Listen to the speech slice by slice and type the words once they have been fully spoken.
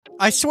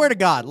I swear to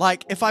God,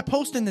 like, if I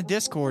post in the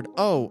Discord,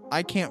 oh,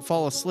 I can't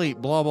fall asleep,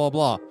 blah, blah,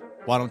 blah,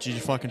 why don't you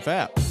just fucking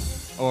fap?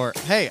 Or,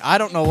 hey, I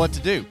don't know what to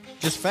do,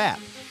 just fap.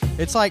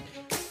 It's like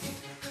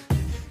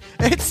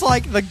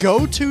the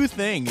go-to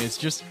thing is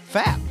just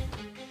fap.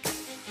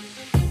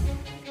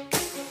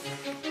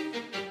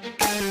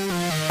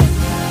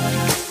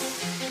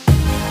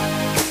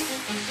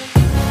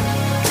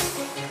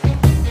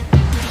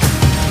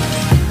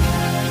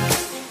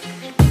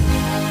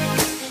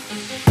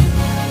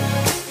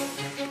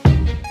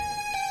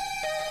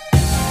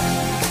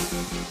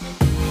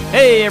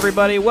 Hey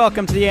everybody,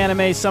 welcome to the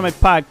Anime Summit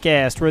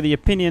Podcast, where the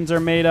opinions are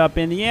made up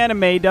and the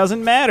anime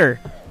doesn't matter.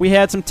 We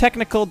had some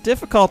technical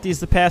difficulties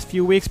the past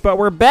few weeks, but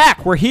we're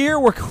back. We're here,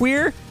 we're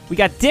queer, we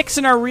got dicks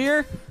in our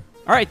rear.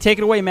 Alright, take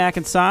it away, Mac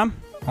and Sam.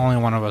 Only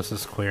one of us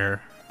is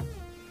queer.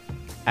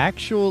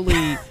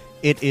 Actually,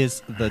 it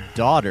is the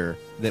daughter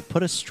that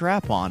put a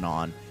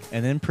strap-on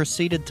and then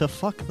proceeded to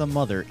fuck the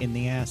mother in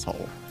the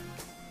asshole.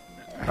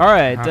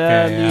 Alright,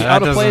 the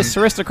out-of-place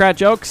aristocrat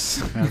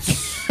jokes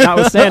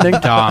notwithstanding.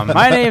 Dumb.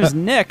 My name's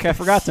Nick, I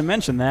forgot to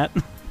mention that.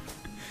 I'm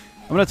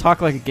gonna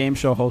talk like a game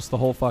show host the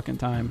whole fucking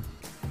time.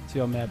 See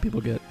how mad people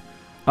get.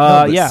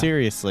 No, but yeah.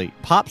 seriously,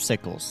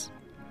 popsicles,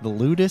 the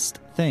lewdest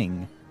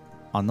thing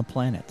on the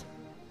planet.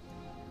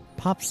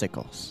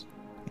 Popsicles.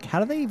 Like, how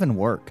do they even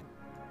work?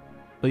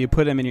 So you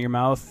put them in your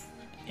mouth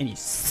and you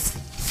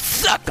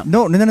suck them.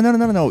 No.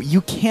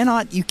 You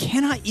cannot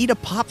eat a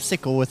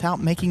popsicle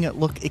without making it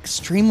look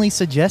extremely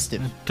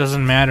suggestive. It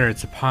doesn't matter.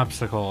 It's a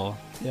popsicle.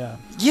 Yeah.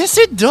 Yes,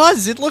 it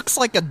does. It looks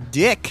like a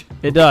dick.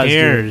 It does, dude.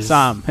 cares?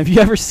 Sam, have you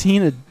ever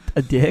seen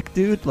a dick,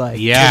 dude? Like,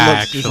 Yeah, it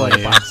looks just like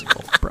a actually.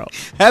 popsicle,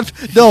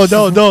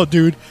 bro. No,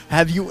 dude.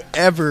 Have you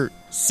ever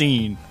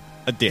seen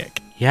a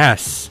dick?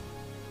 Yes,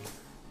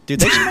 Dude,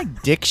 they should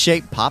make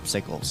dick-shaped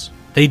popsicles.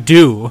 they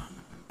do.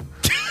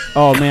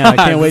 Oh man, I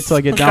can't wait till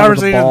I get down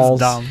to the Conversation's balls.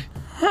 dumb.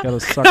 Gotta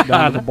suck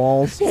down to the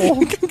balls.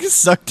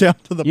 Suck down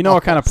to the You know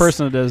what kind of balls.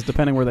 person it is,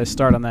 depending where they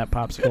start on that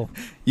popsicle.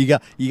 You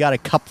got to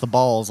cup the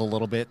balls a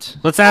little bit.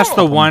 Let's ask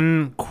the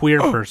one queer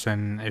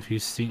person if you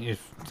see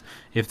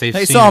if they've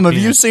Hey, seen. Sam, a have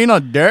you penis. seen a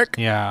dick?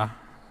 Yeah,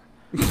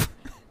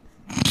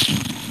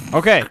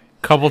 Okay,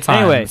 couple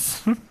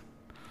times. Anyway.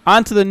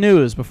 On to the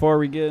news before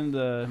we get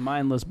into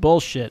mindless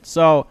bullshit.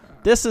 So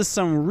this is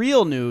some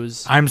real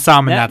news. I'm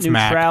Sam and Net that's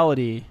Mac.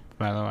 neutrality.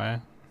 By the way,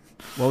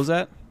 What was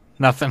that?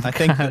 nothing. I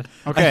think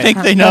Okay. I think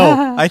they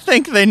know. I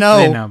think they know.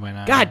 they know by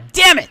now. God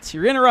damn it!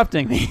 You're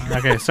interrupting me.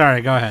 Okay,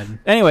 sorry. Go ahead.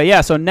 Anyway,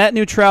 yeah, so net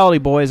neutrality,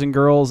 boys and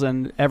girls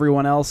and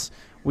everyone else.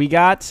 We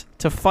got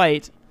to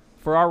fight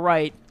for our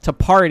right to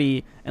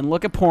party and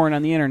look at porn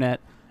on the internet,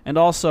 and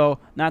also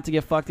not to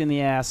get fucked in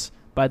the ass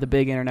by the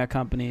big internet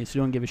companies who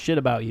don't give a shit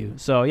about you.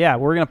 So, yeah,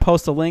 we're going to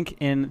post a link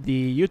in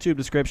the YouTube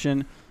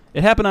description.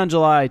 It happened on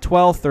July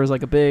 12th. There was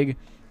like a big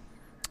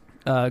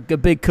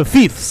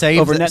kafif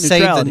over net neutrality.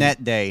 Save the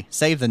net day.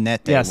 Save the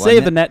net day. Yeah, wasn't save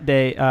it? the net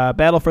day.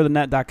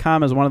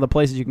 Battleforthenet.com is one of the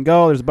places you can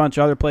go. There's a bunch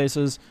of other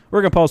places.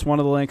 We're gonna post one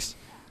of the links.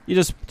 You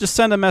just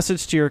send a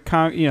message to your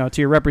to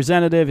your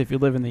representative if you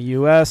live in the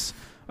U.S.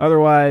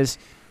 Otherwise,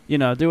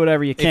 do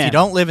whatever you can. If you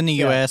don't live in the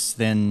Yeah. U.S.,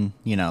 then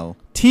I don't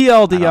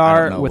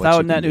TLDR, know what without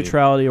you net can do,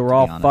 neutrality, we're to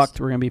all be honest. fucked.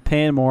 We're gonna be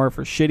paying more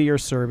for shittier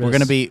service. We're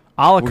gonna be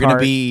a la we're gonna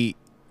carte. be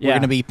Yeah. we're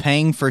gonna be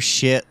paying for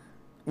shit.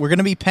 We're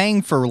gonna be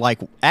paying for like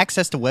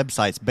access to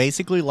websites,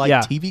 basically like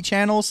Yeah. TV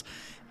channels,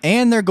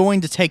 and they're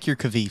going to take your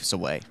kavifs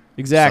away.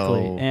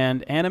 Exactly. So-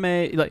 And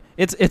anime, like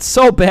it's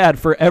so bad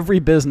for every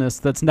business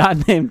that's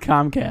not named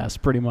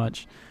Comcast, pretty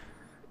much.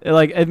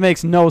 It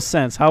makes no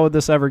sense. How would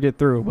this ever get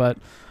through? But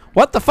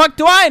what the fuck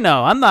do I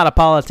know? I'm not a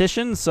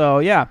politician, so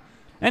yeah.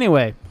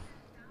 Anyway,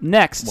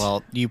 next.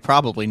 Well, you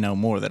probably know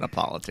more than a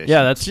politician.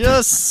 Yeah, that's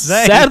just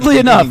saying. sadly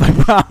enough, I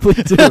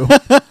probably do.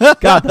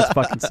 God, that's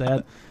fucking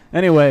sad.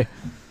 Anyway,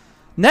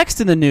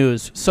 next in the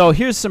news. So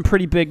here's some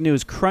pretty big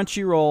news.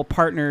 Crunchyroll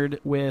partnered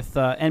with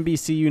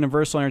NBC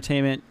Universal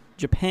Entertainment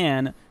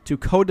Japan to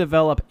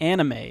co-develop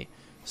anime.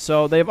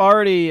 So they've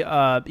already,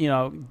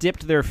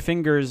 dipped their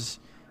fingers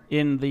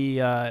in the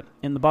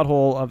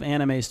butthole of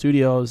anime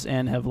studios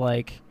and have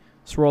like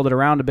swirled it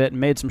around a bit and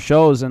made some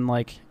shows and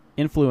like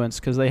influence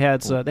because they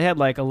had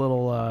like a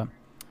little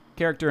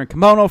character in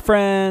Kimono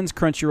Friends.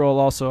 Crunchyroll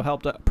also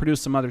helped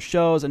produce some other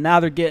shows, and now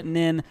they're getting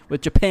in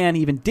with Japan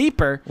even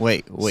deeper.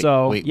 Wait,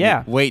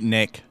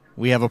 Nick.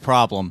 We have a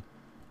problem.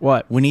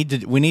 What? We need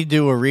to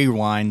do a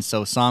rewind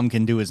so Sam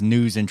can do his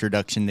news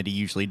introduction that he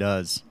usually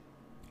does.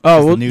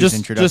 Oh, The well, news just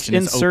introduction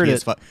is insert OP it.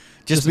 as fuck.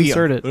 Just be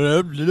insert it.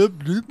 Yeah,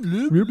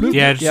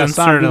 just Yeah, insert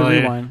Sam, it do the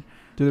later. rewind.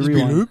 Do the Just be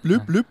rewind. loop,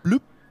 loop, loop,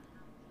 loop.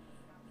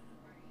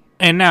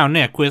 And now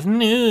Nick with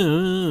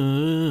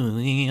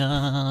news.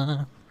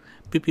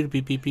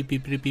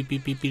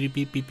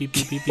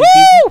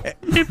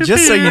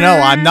 Just so you know,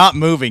 I'm not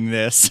moving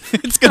this.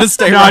 It's gonna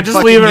stay No, right just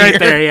fucking leave it right here.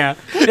 there. Yeah.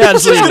 Yeah,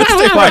 just leave it.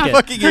 Stay Fuck right it.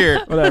 fucking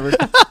here. Whatever.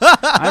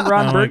 I'm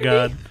Ron Oh my Burgundy.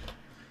 god.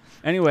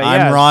 Anyway, I'm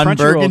yeah, Ron Crunchyroll,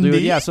 Burgundy.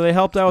 dude. Yeah, so they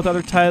helped out with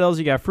other titles.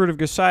 You got Fruit of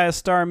Gosiah,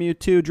 Star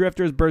Mewtwo,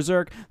 Drifters,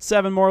 Berserk,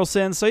 7 Mortal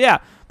Sins. So yeah,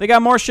 they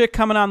got more shit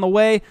coming on the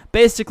way.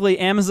 Basically,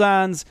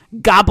 Amazon's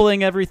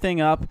gobbling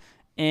everything up,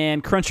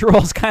 and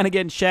Crunchyroll's kind of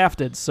getting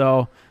shafted.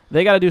 So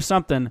they got to do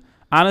something.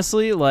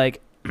 Honestly,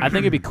 like, I think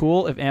it'd be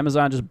cool if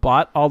Amazon just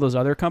bought all those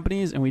other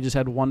companies and we just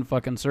had one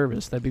fucking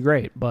service. That'd be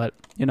great. But,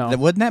 you know,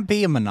 Wouldn't that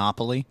be a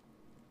monopoly?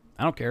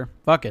 I don't care.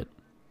 Fuck it.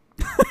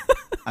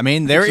 I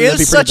mean, there Actually, that'd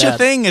be is pretty such a bad.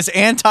 thing as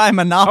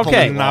anti-monopoly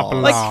Okay, laws.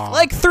 Monopoly.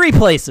 Like 3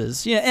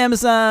 places. Yeah,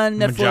 Amazon,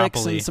 Netflix,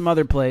 Monopoly. and some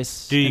other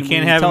place. Dude, you And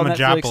can't we have a tell Netflix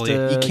monopoly. to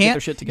You get can't. their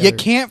shit together. You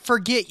can't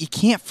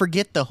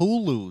forget the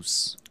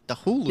Hulus. The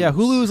Hulus. Yeah,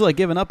 Hulu's like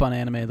giving up on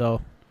anime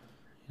though.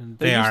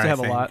 They used are, to I have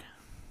a think. lot,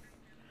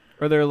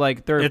 or they're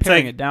It's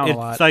paring like it down it's a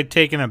lot. like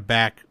taking a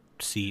back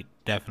seat,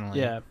 definitely.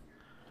 Yeah.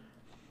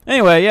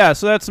 Anyway, yeah.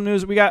 So that's some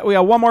news. We got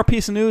one more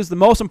piece of news. The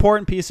most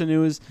important piece of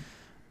news,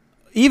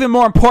 even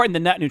more important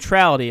than net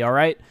neutrality. All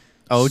right.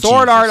 Oh,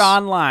 Sword Jesus. Art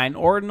Online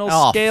Ordinal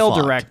Oh, Scale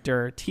fuck.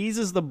 Director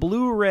teases the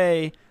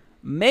Blu-ray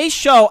may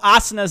show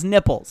Asuna's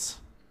nipples.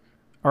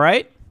 All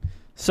right.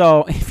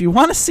 So if you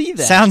want to see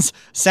that,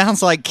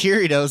 Sounds like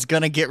Kirito's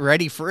gonna get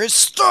ready for his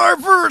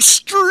Starburst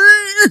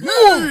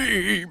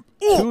stream.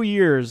 2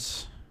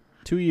 years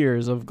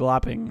of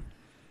glopping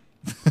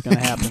is gonna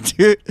happen.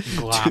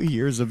 Glop. 2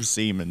 years of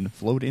semen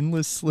flowed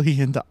endlessly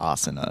into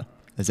Asuna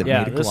as it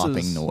Yeah, made a this glopping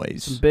is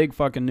noise. some big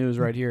fucking news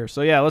right here.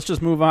 So yeah, let's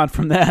just move on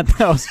from that.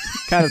 That was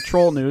kind of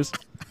troll news.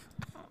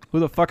 Who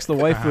the fuck's the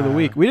wife of the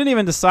week? We didn't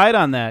even decide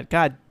on that.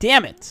 God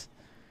damn it.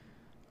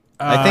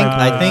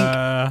 I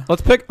think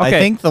Let's pick. Okay. I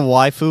think the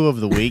waifu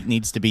of the week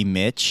needs to be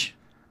Mitch.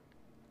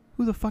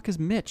 Who the fuck is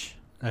Mitch?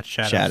 that's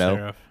Shadow. Shadow.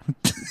 Seraph.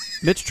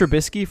 Mitch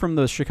Trubisky from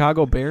the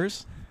Chicago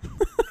Bears.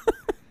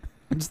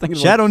 I'm just thinking.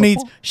 Shadow like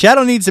needs football.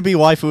 Shadow needs to be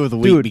waifu of the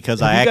week Dude,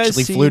 because have I you guys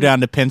actually seen- flew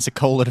down to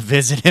Pensacola to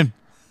visit him.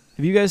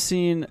 Have you guys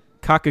seen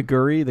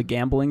Kakaguri, the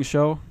gambling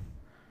show?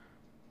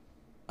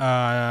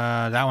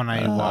 That one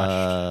I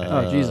watched.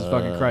 Oh Jesus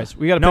fucking Christ!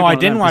 We got to. No, pick I one of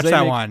didn't them, watch 'cause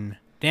that one.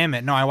 Damn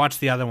it! No, I watched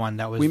the other one.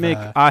 That was We make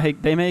the,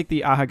 they make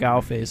the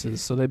ahagao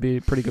faces, so they'd be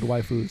pretty good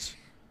waifus.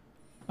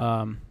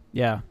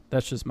 Yeah,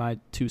 that's just my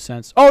 2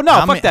 cents. Oh no, How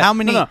fuck many- that. how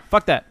many- No,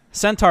 fuck that.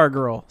 Centaur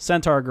girl.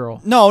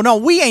 No,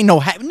 we ain't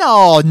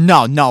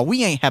no,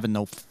 we ain't having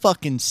no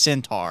fucking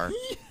centaur.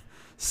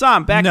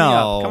 Sam, back me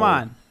No. up. Come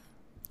on.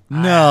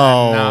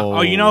 No.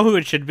 Oh, you know who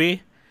it should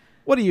be?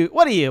 What are you?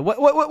 What are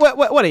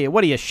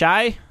you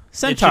shy?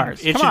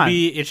 Centaurs. It Come should on.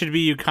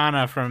 be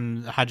Yukana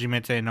from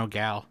Hajimete no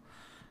Gal.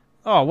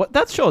 Oh, what?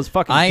 That show is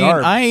fucking I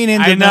dark. ain't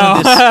into I none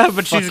of know, this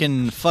but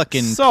she's-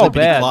 fucking So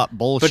bad. clippity-clop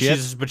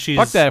bullshit. But she's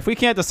Fuck that. If we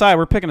can't decide,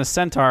 we're picking a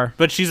centaur.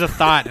 But she's a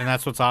thought, and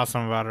that's what's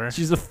awesome about her.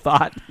 She's a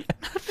thought.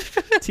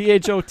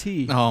 THOT.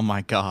 Oh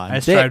my god. I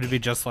strive Dick. to be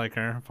just like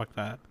her. Fuck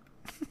that.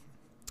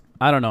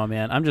 I don't know,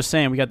 man. I'm just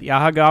saying. We got the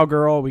Ahagao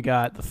girl. We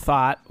got the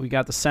thought. We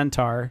got the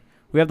centaur.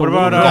 We have the What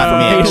little about, girl from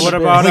Mitch? Hated what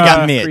Abyss. about, We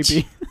got Mitch.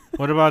 Creepy.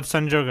 What about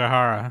Senjo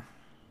Gahara?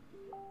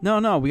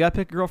 No. We got to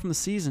pick a girl from the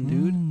season,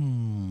 dude.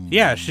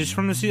 Yeah, she's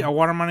from the season. A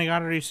Water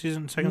Monogatari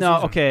season, second No,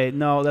 season. okay.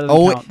 No, that doesn't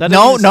Oh count. That no,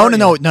 doesn't no, even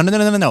no, start no,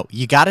 yet. no, no.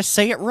 You got to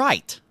say it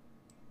right.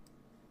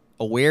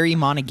 Awari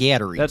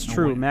Monogatari. That's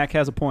true. Mac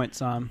has a point,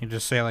 Sam. You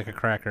just say it like a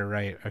cracker,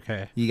 right?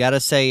 Okay. You gotta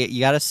say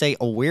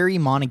Awari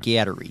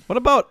Monogatari. What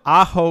about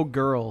Aho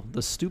girl,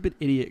 the stupid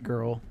idiot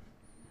girl?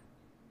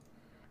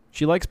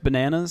 She likes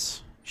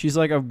bananas. She's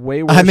like a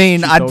way worse. I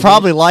mean, I'd Chitobi.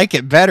 probably like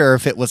it better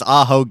if it was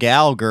Aho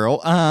Gal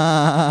Girl.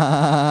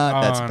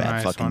 That's a bad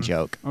nice fucking one.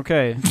 joke.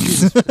 Okay,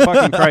 Jesus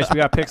fucking Christ, we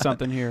gotta pick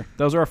something here.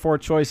 Those are our 4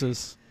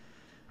 choices.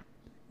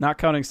 Not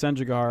counting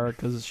Senjugar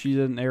because she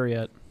didn't air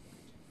yet.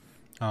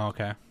 Oh,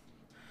 okay.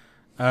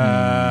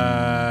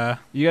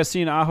 You guys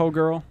seen Aho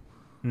girl?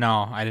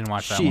 No, I didn't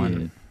watch that Shit.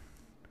 one.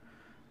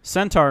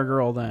 Centaur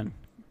girl, then.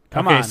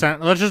 Come Okay,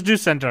 on. let's just do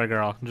Centaur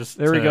Girl. Just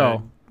There we to-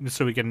 go. Just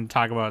so we can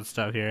talk about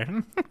stuff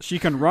here. She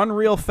can run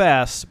real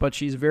fast, but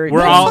she's very.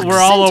 we're good. all fuck over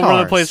the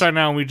centaurs? place right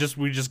now, and we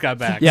just got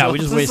back. Yeah, So we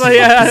just it's wasted like,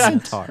 yeah.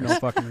 Centaurs. no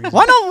fucking reason.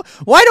 Why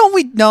don't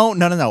we?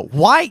 No.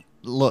 Why?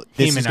 Look,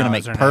 this is Himeno gonna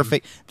is make her name.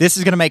 perfect. This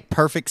is gonna make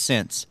perfect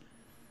sense.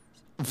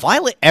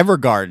 Violet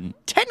Evergarden.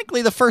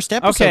 Technically, the first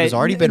episode Okay, has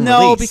already been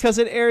no, released. because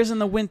it airs in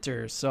the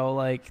winter, so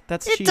like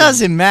that's it cheating.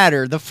 doesn't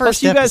matter. The Plus,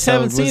 first you guys episode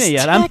haven't seen was it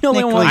yet. I'm the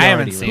only one technically I haven't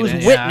already seen who's it.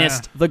 released. Yeah.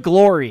 witnessed the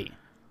glory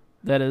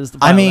that is the.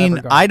 I Violet mean,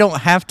 Evergarden. I don't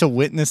have to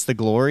witness the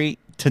glory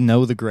to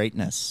know the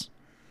greatness.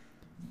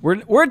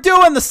 We're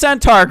doing the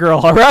Centaur girl,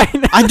 all right?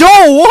 I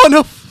don't want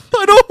to.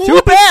 I don't Too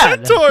want bad.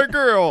 a Centaur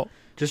girl.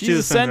 Just do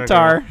She's the a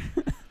Centaur Girl.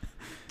 Centaur.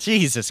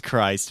 Jesus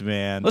Christ,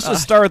 man. Let's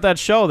just start with that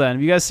show then.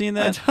 Have you guys seen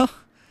that?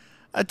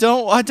 I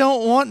don't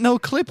want no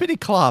clippity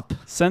clop.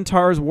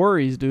 Centaur's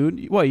worries,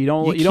 dude. What you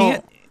don't You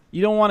can't-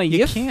 you don't want to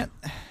You yiff? can't.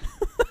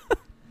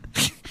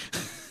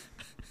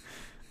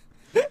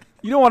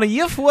 You don't want to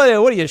yiff? What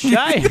are you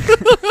shy?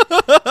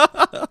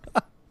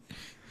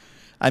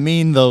 I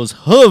mean those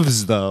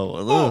hooves though.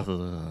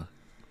 Ugh.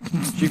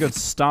 She could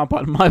stomp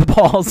on my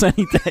balls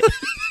any day.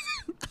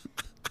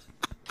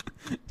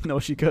 No,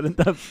 she couldn't.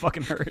 That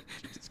fucking hurt.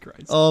 Jesus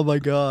Christ. Oh my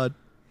god.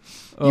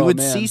 You would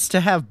man. cease to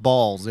have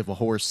balls if a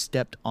horse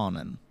stepped on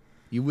them.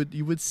 You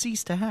would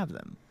cease to have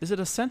them. Is it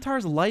a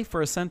centaur's life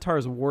or a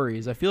centaur's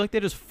worries? I feel like they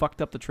just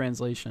fucked up the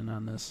translation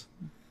on this.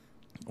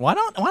 Why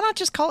not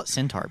just call it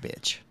centaur,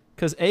 bitch?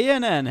 Because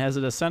ANN has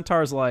it as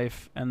centaur's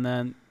life, and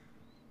then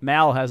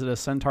Mal has it as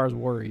centaur's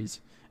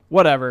worries.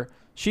 Whatever.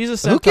 She's a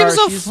centaur. Who gives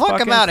a She's fuck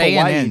fucking about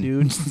kawaii, ANN?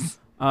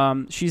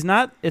 dude. She's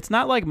not. It's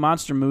not like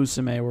Monster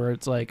Musume where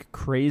it's like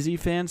crazy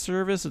fan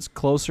service. It's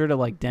closer to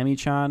like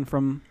Demi-chan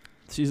from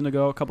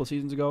a couple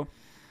seasons ago.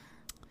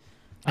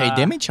 Hey,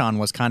 Demi-chan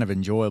was kind of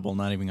enjoyable,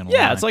 not even going to lie.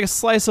 Yeah, it's like a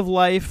slice of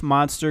life,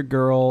 monster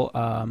girl,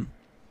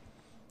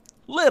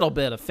 little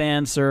bit of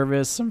fan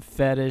service, some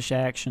fetish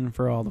action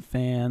for all the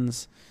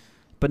fans,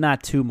 but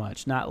not too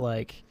much. Not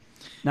like,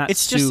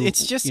 it's just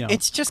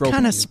groping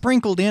kind you. of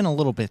sprinkled in a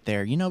little bit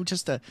there. You know,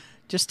 just a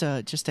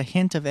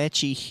hint of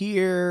ecchi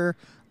here,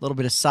 a little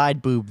bit of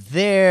side boob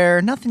there.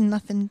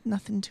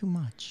 Nothing too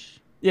much.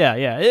 Yeah.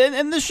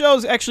 And this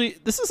show's actually,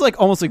 this is like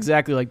almost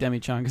exactly like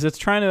Demi-chan because it's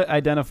trying to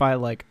identify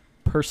like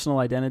personal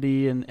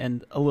identity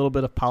and a little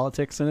bit of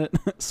politics in it,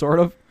 sort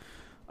of.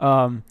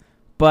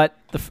 But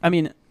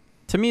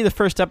to me, the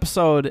first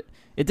episode,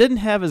 it didn't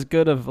have as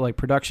good of like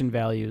production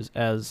values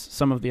as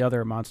some of the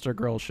other Monster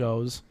Girl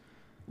shows.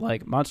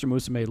 Like Monster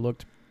Musume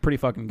looked pretty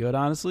fucking good,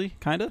 honestly,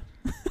 kind of.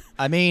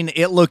 I mean,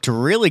 it looked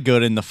really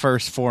good in the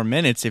first 4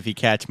 minutes, if you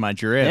catch my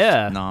drift.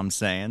 Yeah. Know what I'm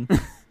saying?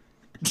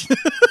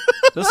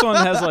 This one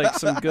has like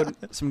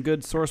some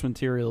good source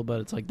material, but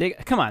it's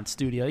like, come on,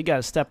 studio, you got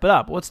to step it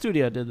up. What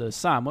studio did this?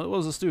 Sam, what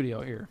was the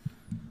studio here?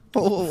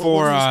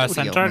 For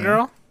Centaur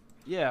Girl.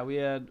 Yeah, we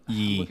had.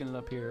 Yee. I'm looking it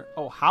up here.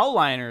 Oh,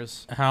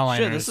 Howliners.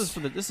 Howliners.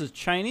 Shit, this is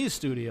Chinese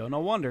studio. No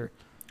wonder.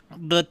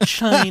 The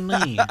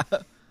Chinese.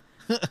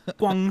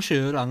 光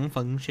学廊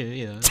风学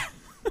业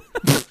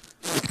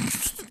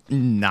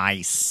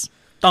Nice.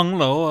 灯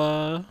楼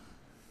啊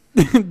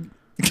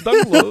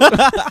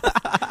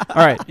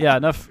All right, yeah,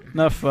 enough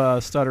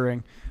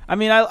stuttering. I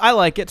mean, I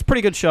like it. It's a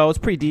pretty good show. It's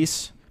pretty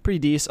decent.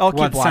 I'll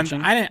keep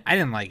watching. I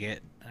didn't like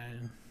it.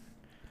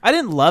 I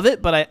didn't love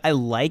it, but I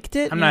liked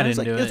it. I'm not it's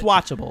into like, it. It's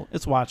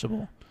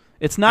watchable.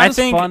 It's not as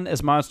fun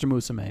as Monster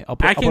Musume. I'll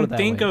put it that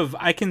way.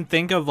 I can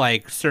think of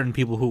like certain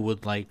people who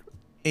would like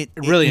It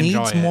really needs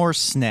enjoy it. more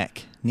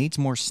snack. Needs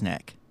more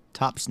snack.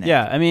 Top snack.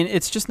 Yeah, I mean,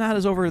 it's just not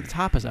as over the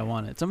top as I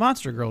want it. It's a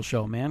Monster Girl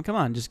show, man. Come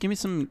on, just give me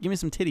some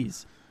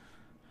titties.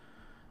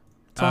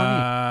 That's all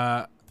I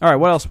need. All right,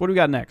 what else? What do we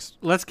got next?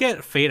 Let's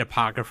get Fate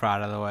Apocrypha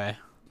out of the way.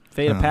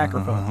 Fate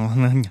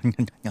Apocrypha.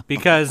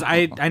 Because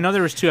I know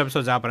there was 2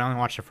 episodes out, but I only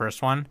watched the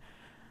first one.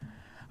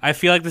 I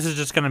feel like this is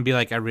just going to be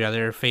like every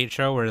other Fate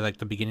show where like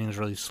the beginning is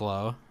really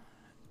slow.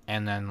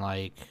 And then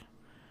like...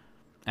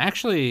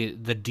 Actually,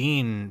 the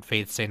Dean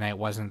Fate Stay Night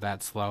wasn't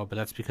that slow, but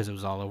that's because it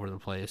was all over the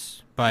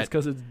place. But It's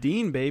because it's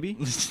Dean, baby.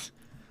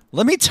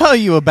 Let me tell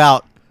you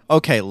about.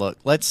 Okay, look.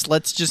 Let's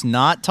just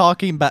not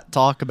talk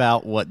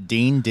about what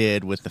Dean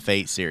did with the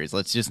Fate series.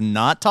 Let's just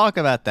not talk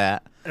about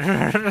that.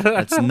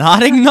 Let's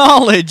not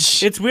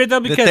acknowledge. it's weird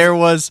though that because there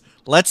was.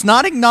 Let's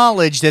not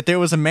acknowledge that there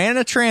was a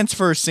mana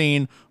transfer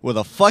scene with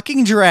a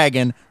fucking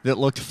dragon that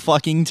looked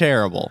fucking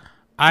terrible.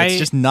 Let's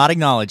just not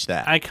acknowledge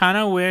that. I kind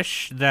of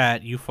wish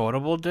that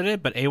Ufotable did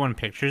it, but A1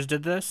 Pictures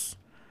did this.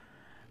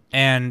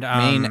 And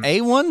I mean,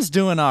 A1's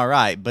doing all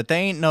right, but they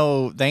ain't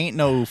no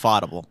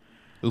Ufotable.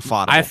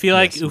 I feel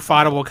like Yes,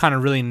 Ufotable kind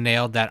of really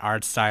nailed that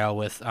art style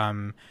with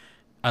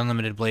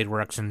Unlimited Blade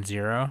Works and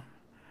Zero.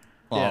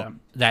 Yeah.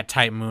 That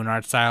Type Moon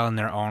art style in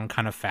their own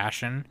kind of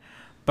fashion.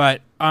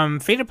 But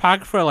Fate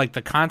Apocrypha, like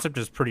the concept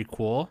is pretty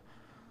cool.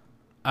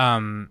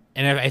 And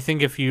I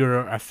think if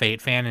you're a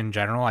Fate fan in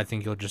general, I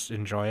think you'll just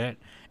enjoy it.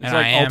 It's and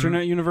like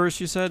alternate universe.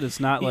 You said it's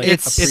not like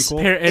It's- a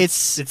prequel.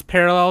 it's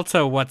parallel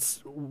to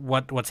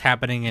what's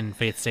happening in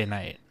Fate Stay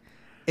Night.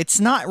 It's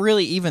not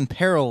really even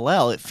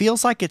parallel. It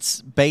feels like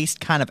it's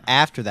based kind of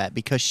after that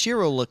because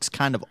Shiro looks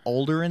kind of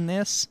older in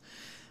this.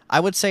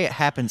 I would say it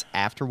happens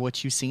after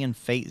what you see in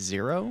Fate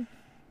Zero.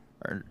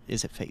 Or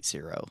is it Fate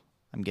Zero?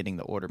 I'm getting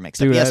the order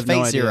mixed Dude, up. I Yes, have no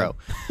Fate idea. Zero.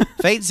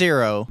 Fate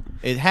Zero.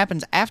 It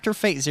happens after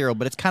Fate Zero,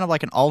 but it's kind of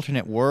like an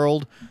alternate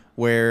world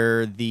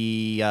where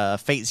the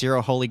Fate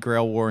Zero Holy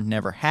Grail War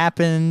never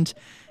happened,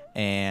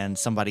 and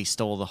somebody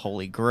stole the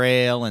Holy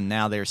Grail, and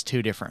now there's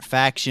 2 different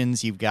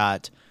factions. You've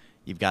got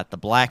the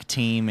black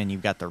team and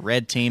you've got the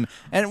red team.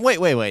 And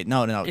wait.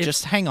 No.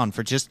 Just hang on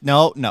for just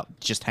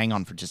hang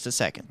on for just a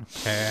second.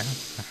 Okay.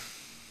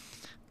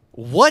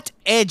 What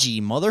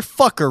edgy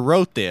motherfucker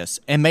wrote this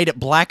and made it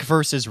black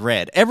versus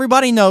red?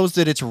 Everybody knows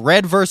that it's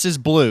red versus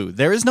blue.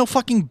 There is no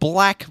fucking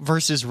black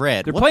versus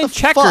red. They're What playing the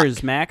checkers,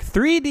 fuck? Mac.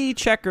 3D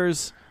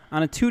checkers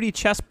on a 2D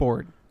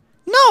chessboard.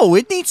 No,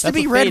 it needs to That's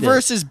be what red Fate is.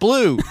 versus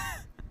blue.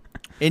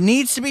 It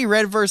needs to be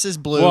red versus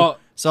blue. Well-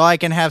 so I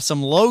can have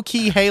some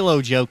low-key Halo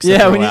jokes. Yeah,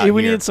 to we throw out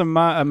need here. some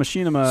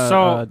Machinima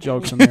So,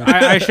 jokes in there.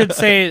 I should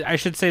say this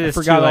I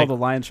forgot too. all Like, the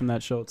lines from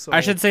that show. It's so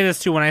I should say this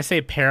too. When I say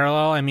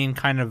parallel, I mean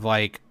kind of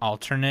like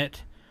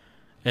alternate.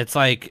 It's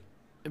like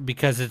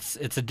because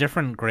it's a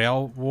different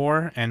Grail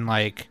War, and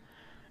like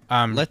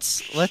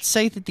let's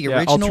say that the Yeah,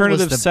 original was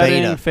alternative the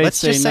setting, beta. Fate Let's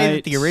Stay just say that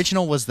Night. the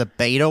original was the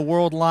beta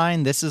world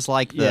line. This is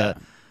like Yeah.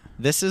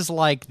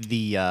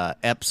 the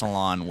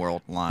Epsilon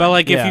world line. But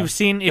like, Yeah. if you've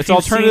seen, It's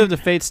alternative to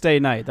Fate Stay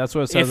Night. That's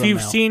what it says if on you've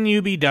now. seen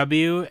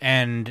UBW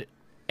and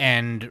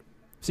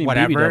Seen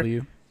whatever,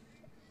 BBW.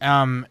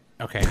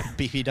 okay,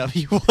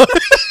 BBW.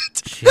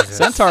 Jesus.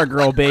 Centaur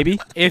Girl, baby.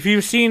 If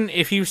you've seen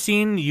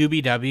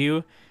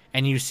UBW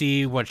and you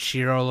see what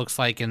Shiro looks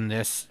like in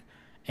this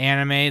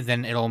anime,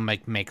 then it'll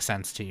make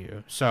sense to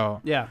you.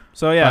 So Yeah.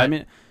 So yeah, But, I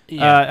mean,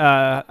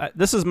 yeah.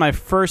 this is my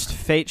first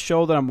Fate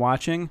show that I'm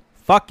watching.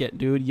 Fuck it,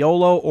 dude.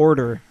 YOLO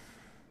order.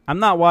 I'm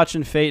not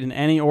watching Fate in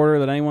any order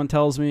that anyone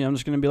tells me. I'm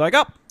just gonna be like,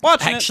 oh,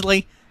 watching it.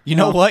 Actually, you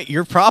know what?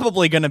 You're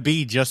probably going to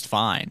be just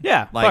fine.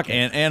 Yeah, Like, fuck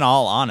it. in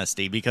all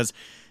honesty, because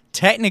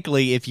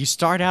technically, if you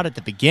start out at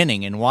the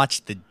beginning and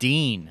watch the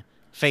Dean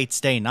Fate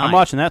Stay Night, I'm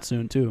watching that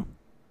soon too.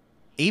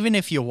 even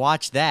if you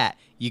watch that,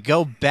 you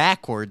go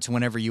backwards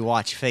whenever you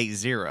watch Fate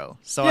Zero.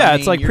 So Yeah, I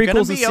it's mean, like you're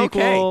gonna prequels and be okay.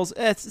 sequels.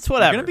 It's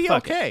whatever. You're gonna be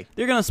Fuck it. okay.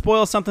 They're gonna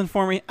spoil something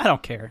for me. I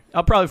don't care.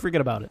 I'll probably forget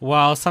about it.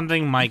 well,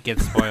 something might get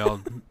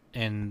spoiled,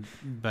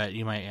 but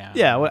you might.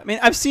 Yeah, I mean,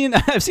 I've seen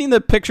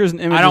the pictures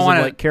and images wanna-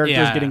 of like characters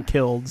yeah. getting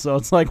killed, so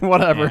it's like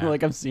whatever. Yeah.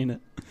 Like I've seen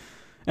it.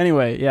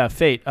 Anyway, yeah,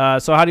 Fate.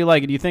 So how do you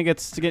like it? Do you think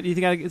it's to get? Do you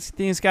think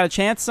it's got a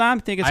chance, Sam?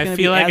 Think it's I going to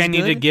be feel like as I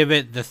need to good? give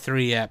it the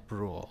 3-ep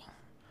rule.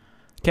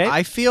 Okay.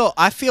 I feel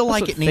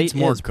like what it needs Fate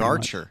more is, pretty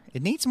much. Garcher.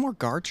 It needs more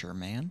Garcher,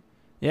 man.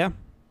 Yeah.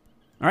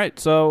 All right.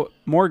 So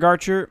more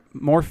Garcher,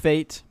 more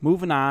Fate.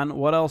 Moving on.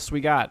 What else we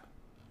got?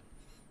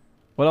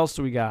 What else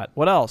do we got?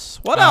 What else?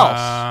 What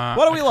else?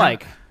 What do we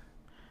like?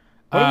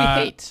 What do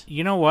we hate?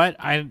 You know what?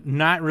 I'm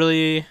not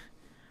really.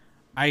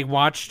 I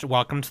watched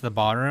Welcome to the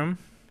Ballroom,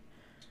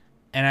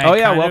 and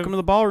I Welcome to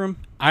the ballroom.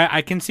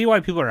 I can see why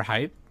people are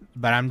hyped,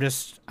 but I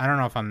don't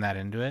know if I'm that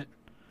into it.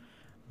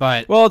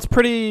 But Well, it's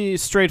pretty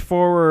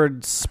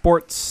straightforward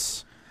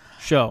sports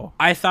show.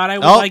 I thought I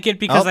would like it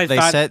because I they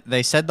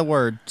thought said the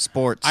word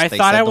sports. I They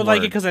thought said I the would like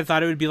it word. because I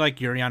thought it would be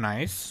like Yuri on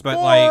Ice, but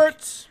like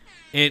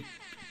it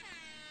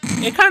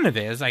kind of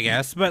is, I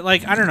guess. But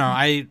like I don't know,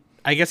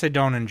 I guess I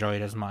don't enjoy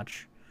it as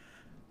much.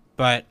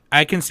 But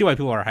I can see why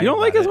people are hyped. You don't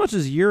like about as it. much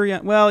as Yuri.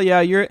 Well,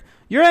 yeah, Yuri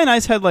on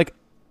Ice had like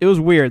it was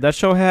weird. That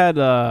show had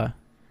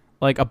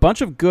like a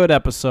bunch of good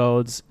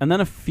episodes, and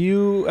then a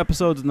few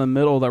episodes in the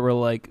middle that were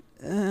like,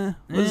 what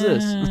is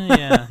this?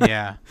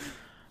 yeah.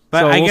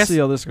 But So I we'll guess see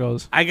how this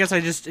goes. I guess I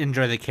just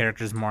enjoy the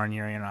characters more in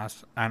Yuri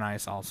on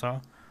Ice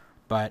also.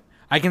 But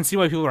I can see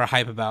why people are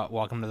hype about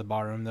Welcome to the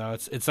Ballroom though.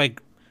 It's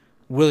like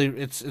really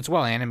it's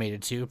well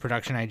animated too.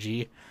 Production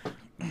IG.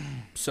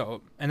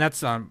 So and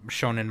that's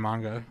shown in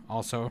manga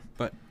also.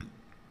 But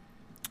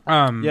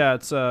Yeah,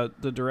 it's the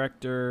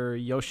director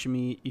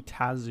Yoshimi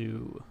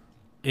Itazu.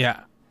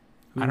 yeah.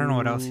 I don't know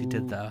what else he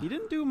did though. He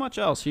didn't do much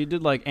else. He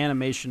did like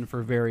animation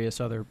for various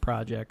other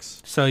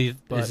projects. So you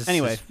But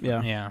anyway,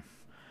 yeah. yeah.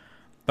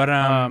 But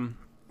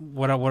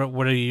what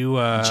are you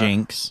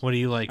Jinx. What do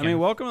you like? I mean,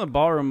 Welcome to the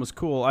Ballroom was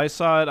cool. I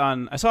saw it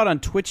on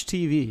Twitch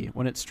TV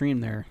when it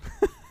streamed there.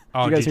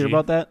 oh, Did you guys hear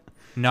about that?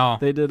 No.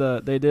 They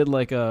did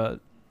like a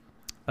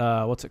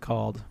what's it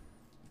called?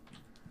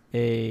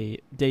 A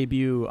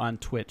debut on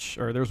Twitch,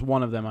 or there's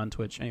one of them on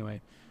Twitch.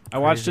 Anyway, I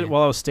watched Crazy. it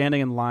while I was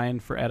standing in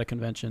line at a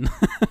convention.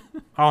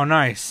 Oh,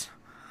 nice.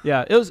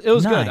 Yeah, it was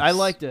good. I Nice.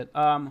 liked it.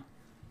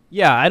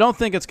 Yeah, I don't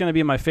think it's going to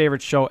be my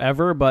favorite show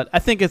ever, but I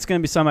think it's going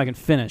to be something I can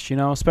finish,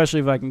 especially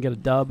if I can get a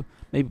dub.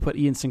 Maybe put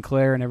Ian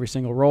Sinclair in every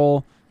single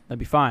role. That'd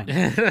be fine.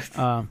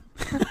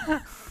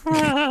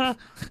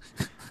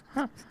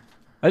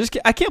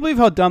 I can't believe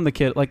how dumb the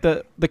kid, like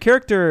the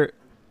character,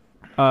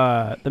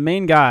 the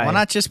main guy. Why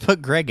not just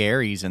put Greg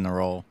Aries in the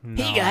role?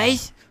 No. I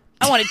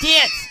want to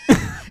dance.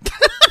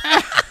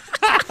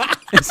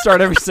 And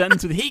start every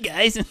sentence with "Hey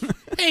guys."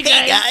 Hey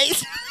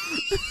guys.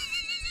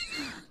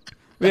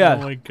 Yeah.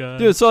 Oh my god.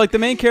 Dude, so like the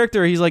main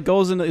character, he's like,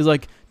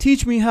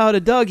 teach me how to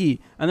Dougie,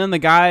 and then the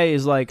guy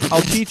is like,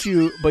 I'll teach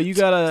you, but you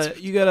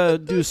gotta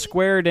do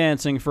square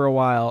dancing for a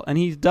while, and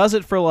he does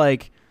it for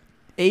like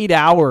 8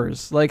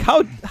 hours. Like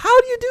how do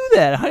you do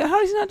that? How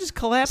does he not just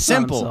collapse on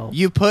Simple. himself?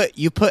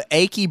 You put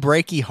achy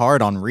breaky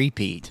heart on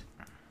repeat.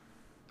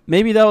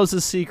 Maybe that was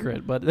his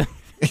secret, but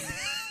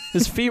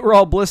his feet were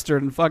all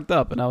blistered and fucked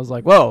up, and I was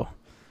like, whoa,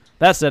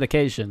 that's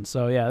dedication.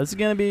 So yeah, this is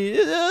gonna be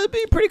it'll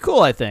be pretty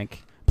cool, I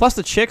think. Plus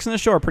the chicks in the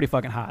show are pretty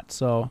fucking hot,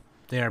 so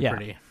They are yeah.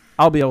 pretty.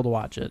 I'll be able to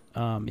watch it.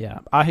 Yeah,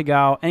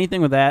 Ahegao,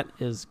 anything with that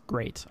is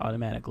great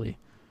automatically.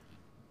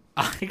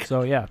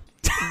 So yeah,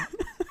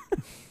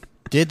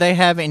 Did they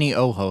have any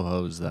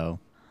oh-ho-hos, though?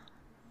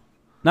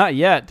 not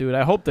yet, dude.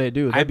 I hope they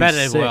do. I That'd be bet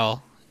it sick.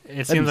 will. It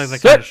That'd seems be like the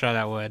sick. kind of show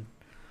that would.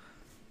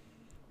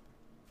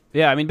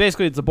 Yeah, I mean,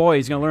 basically, it's a boy.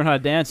 He's gonna learn how to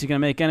dance. He's gonna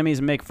make enemies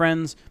and make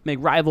friends, make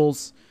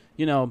rivals.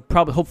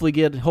 Probably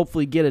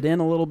hopefully get it in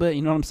a little bit.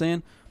 You know what I'm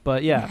saying?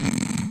 But yeah.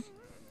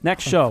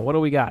 Next show, what do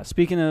we got?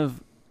 Speaking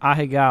of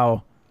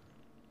Ahegao,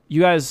 have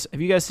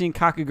you guys seen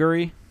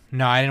Kakaguri?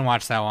 No, I didn't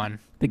watch that one.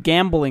 The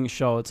gambling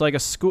show. It's like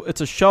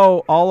it's a show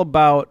all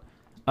about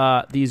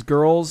these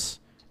girls.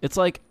 It's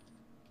like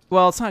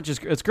well, it's not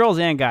just it's girls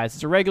and guys.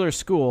 It's a regular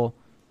school,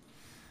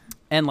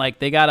 and like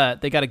they gotta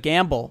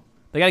gamble.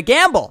 They gotta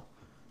gamble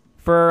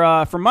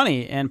for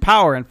money and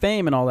power and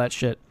fame and all that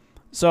shit.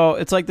 So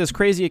it's like this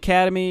crazy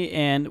academy,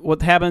 and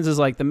what happens is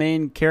like the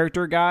main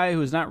character guy,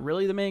 who's not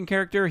really the main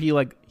character, he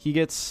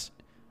gets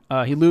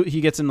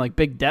in like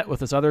big debt with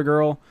this other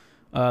girl,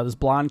 this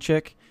blonde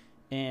chick,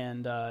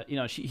 and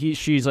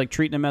she's like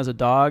treating him as a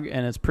dog,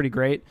 and it's pretty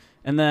great.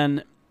 And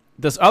then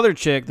this other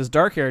chick, this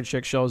dark-haired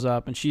chick, shows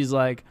up, and she's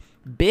like,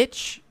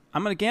 "Bitch,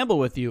 I'm gonna gamble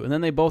with you." And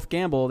then they both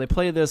gamble. They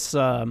play this.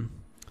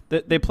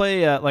 They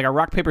play like a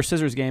rock paper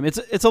scissors game.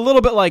 It's a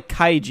little bit like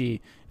Kaiji.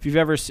 If you've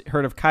ever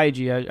heard of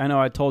Kaiji, I know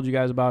I told you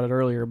guys about it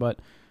earlier, but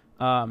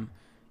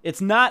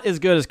it's not as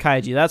good as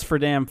Kaiji. That's for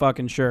damn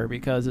fucking sure,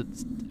 because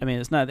it's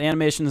not, the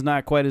animation is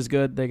not quite as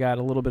good. They got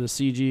a little bit of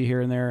CG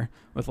here and there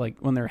with like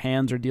when their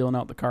hands are dealing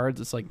out the cards.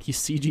 It's like he's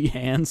CG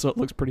hands, so it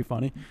looks pretty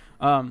funny.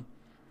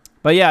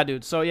 But yeah,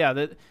 dude. So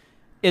yeah,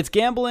 it's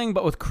gambling,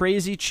 but with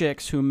crazy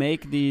chicks who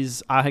make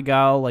these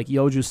ahegao like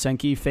Yoju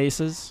Senki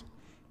faces.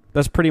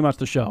 That's pretty much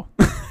the show.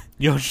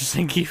 Yoju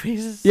Senki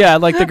faces? Yeah,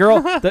 like the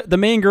girl, the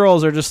main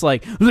girls are just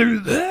like,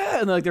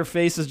 and like their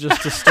faces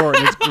just distort.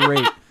 And it's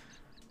great,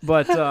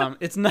 but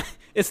it's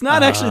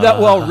not actually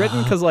that well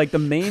written, because like the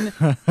main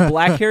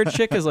black haired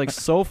chick is like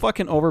so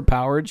fucking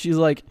overpowered. She's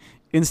like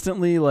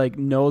instantly like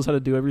knows how to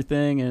do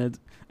everything, and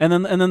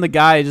then the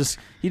guy he's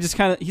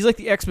like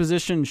the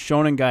exposition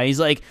shonen guy. He's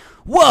like,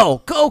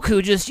 "Whoa,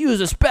 Goku just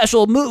used a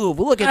special move.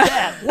 Look at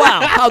that!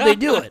 Wow, how'd they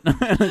do it?"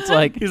 And it's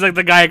like he's like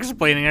the guy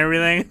explaining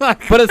everything. But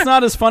it's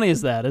not as funny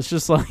as that. It's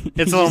just like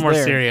it's a little more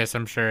serious,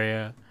 I'm sure.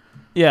 Yeah.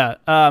 Yeah.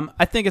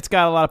 I think it's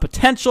got a lot of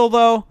potential,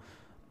 though.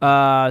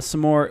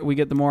 We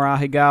get the more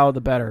ahegao,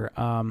 the better.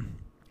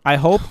 I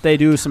hope they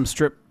do some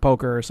strip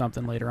poker or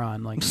something later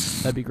on. Like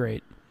that'd be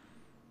great.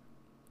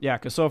 Yeah,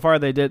 because so far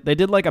they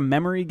did like a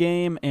memory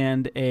game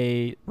and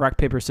a rock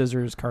paper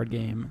scissors card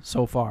game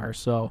so far.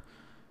 So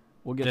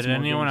we'll get. Did some more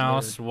anyone games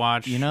else later.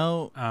 watch?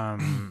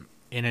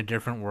 In a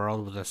Different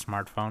World with a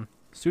smartphone?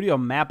 Studio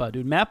Mappa,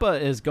 dude.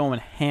 Mappa is going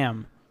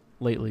ham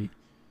lately.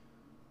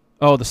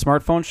 Oh, the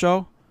smartphone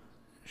show.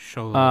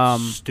 Show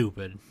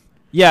stupid.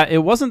 Yeah, it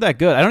wasn't that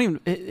good. I don't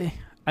even.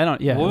 I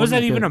don't. Yeah. What was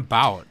that even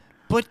about?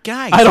 But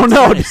guys, I don't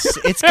know.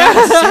 It's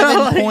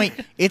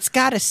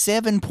got a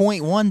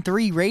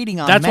 7.13 rating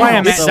on. That's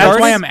Map.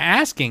 why I'm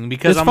asking,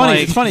 because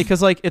it's funny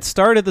because like it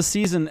started the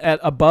season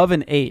at above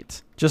an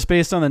 8 just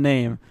based on the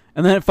name,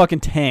 and then it fucking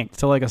tanked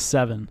to like a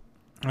 7.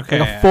 Okay,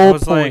 like a full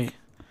point. Like,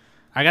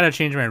 I gotta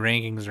change my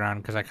rankings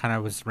around because I kind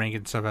of was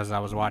ranking stuff as I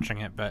was watching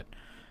it, but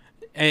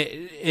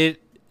it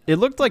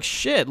looked like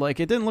shit. Like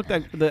it didn't look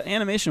that the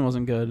animation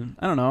wasn't good.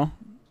 I don't know.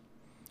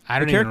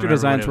 The character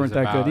designs weren't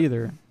that good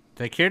either.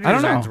 The character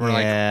designs were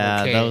like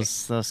okay.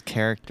 those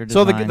character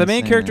designs. So the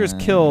main character is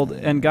killed,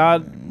 and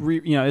God,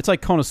 it's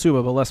like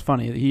Konosuba but less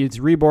funny.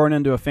 He's reborn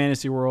into a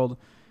fantasy world,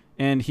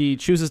 and he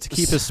chooses to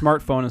keep his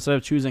smartphone instead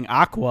of choosing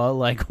Aqua.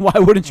 Like, why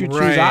wouldn't you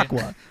choose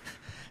Aqua?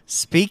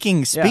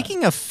 Speaking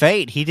of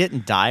fate, he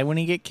didn't die when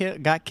he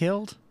got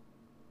killed.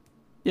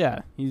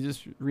 Yeah, he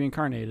just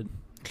reincarnated.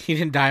 He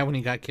didn't die when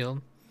he got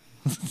killed.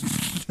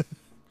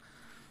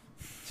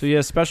 So he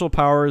has special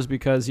powers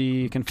because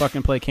he can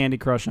fucking play Candy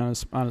Crush on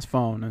his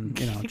phone, and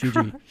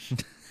GG.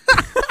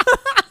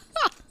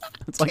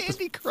 It's like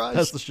Candy Crush.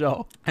 That's the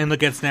show. And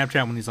look at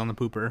Snapchat when he's on the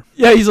pooper.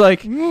 Yeah, he's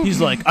like,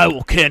 I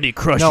will Candy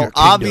Crush your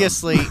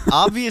kingdom.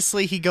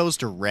 obviously he goes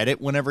to Reddit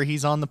whenever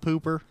he's on the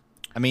pooper.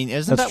 I mean,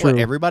 isn't That's that what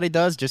true. everybody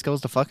does? Just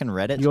goes to fucking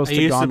Reddit. He goes I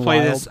to used Gone to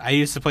play Wild. I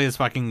used to play this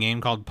fucking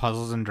game called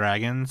Puzzles and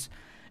Dragons,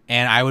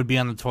 and I would be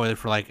on the toilet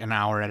for like an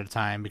hour at a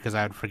time because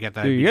I would forget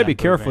that. Dude, you gotta be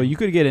careful. You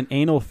could get an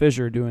anal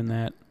fissure doing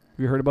that. Have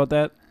you heard about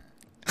that?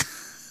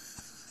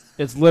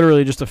 It's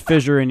literally just a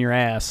fissure in your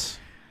ass,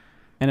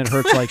 and it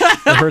hurts like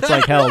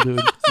hell,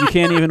 dude. You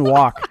can't even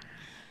walk.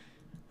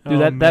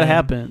 Dude, that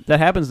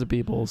happens to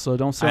people. So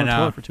don't sit on the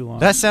toilet for too long.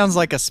 That sounds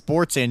like a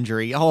sports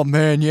injury. Oh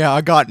man, yeah,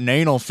 I got an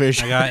anal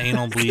fissure. I got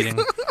anal bleeding.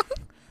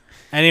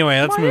 Anyway,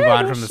 let's move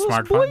on from the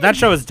smartphone. bleeding. That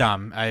show is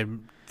dumb. I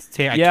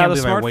can't the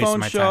believe I wasted smartphone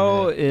my show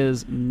time with it.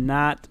 is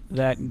not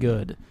that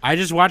good. I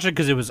just watched it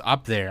because it was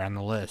up there on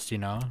the list,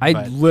 I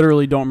but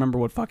literally don't remember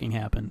what fucking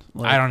happened.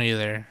 Like, I don't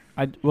either.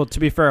 Well, to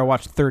be fair, I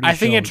watched 30. I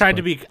think it tried but-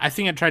 to be. I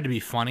think it tried to be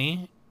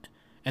funny,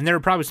 and there were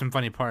probably some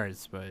funny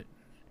parts, but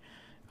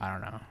I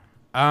don't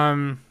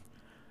know.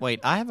 Wait,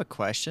 I have a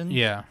question.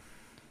 Yeah.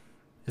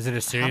 Is it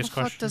a serious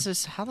question?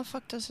 How the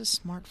fuck does his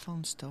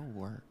smartphone still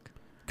work?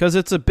 Because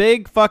it's a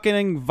big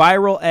fucking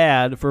viral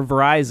ad for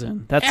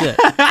Verizon. That's it.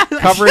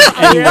 Coverage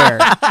anywhere.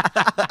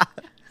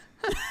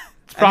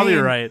 It's probably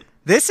right.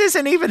 This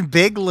isn't even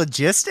big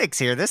logistics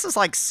here. This is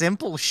like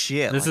simple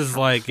shit. This is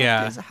like,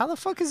 yeah. How the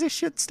fuck is this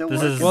shit still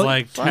This working? is Well,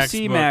 like you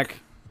see, textbook. Mac,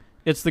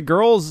 it's the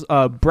girl's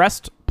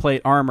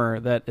breastplate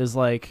armor that is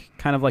like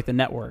kind of like the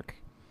network.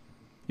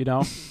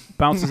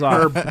 Bounces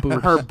off the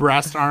boob. Her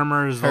breast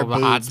armor is Her the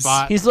hot boobs.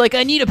 spot. He's like,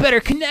 I need a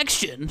better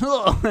connection.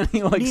 And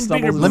he like Need stumbles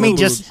bigger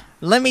into boobs. the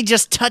Let me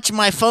just touch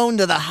my phone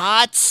to the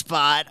hot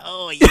spot.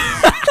 Oh yeah.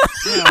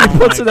 boobs. He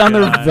puts it on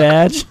their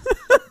vag.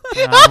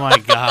 Oh my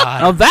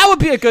god. Now that would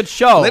be a good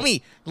show. Let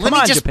me Come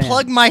on, just Japan.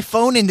 plug my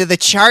phone into the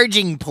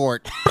charging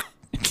port.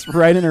 It's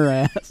right in her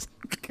ass.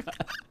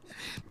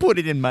 Put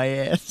it in my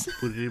ass.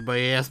 Put it in my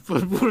ass.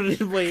 Put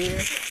it in my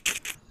ass.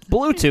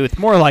 Bluetooth,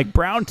 more like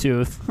brown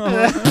tooth.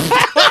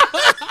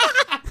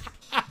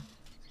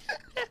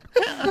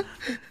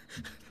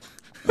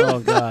 Oh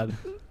god.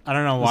 I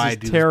don't know why I is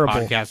do terrible.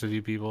 this podcast with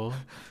you people.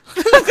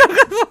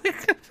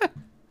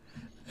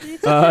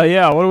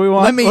 Yeah. What do we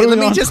want? Let me what do we let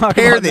me want to just talk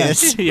pair about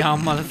next? this. Y'all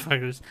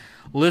motherfuckers.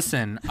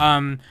 Listen,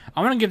 I'm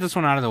gonna get this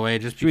one out of the way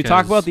just Should we because.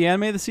 talk about the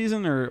anime of the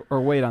season or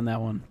wait on that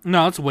one?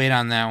 No, let's wait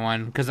on that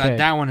one because Okay.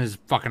 that one is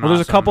fucking Well, awesome.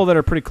 there's a couple that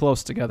are pretty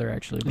close together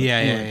actually. but Yeah,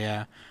 anyway.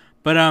 yeah.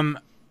 But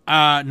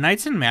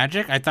Knights and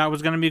Magic I thought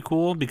was gonna be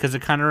cool because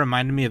it kind of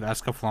reminded me of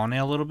Escaflowne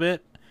a little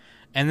bit.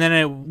 And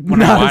then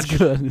when I Not watched, as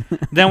good.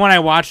 then when I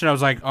watched it, I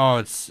was like, oh,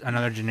 it's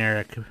another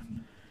generic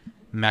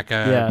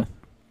mecha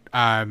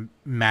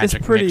magic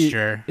it's pretty.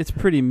 mixture. It's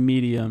pretty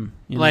medium.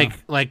 You know?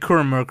 Like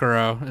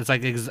Kuromukuro. It's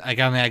like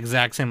on the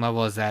exact same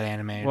level as that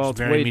anime. Well, it's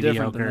very way mediocre.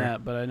 different than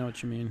that, but I know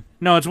what you mean.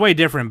 No, it's way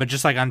different, but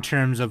just like on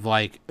terms of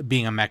like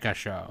being a mecha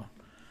show.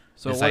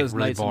 So It's, what like, is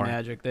really Knights boring.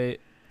 and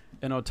Magic?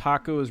 An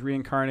otaku is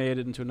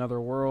reincarnated into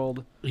another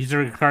world. He's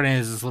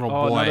reincarnated as this little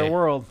boy. Another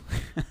world.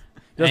 He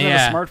doesn't Yeah.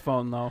 have a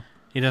smartphone though.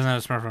 He doesn't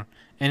have a smartphone.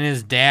 And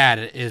his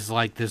dad is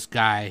like this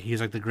guy. He's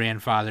like the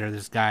grandfather of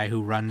this guy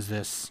who runs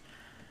this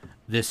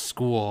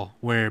school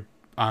where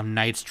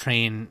knights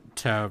train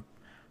to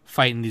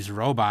fight in these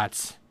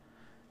robots.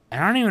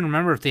 And I don't even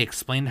remember if they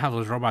explained how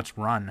those robots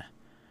run.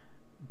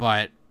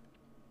 But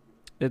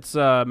It's think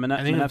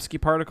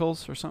Menevsky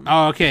particles or something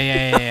oh, okay,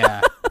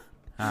 yeah.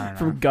 I don't know.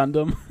 from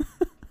Gundam.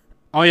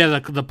 Oh yeah,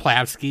 the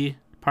Plavsky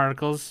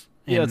particles.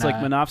 Yeah, in, it's like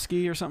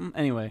Minovsky or something.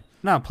 Anyway,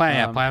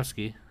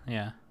 Plavsky.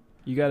 Yeah.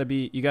 you gotta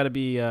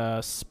be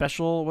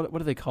special. What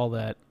do they call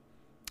that?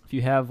 If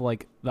you have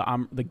like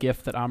the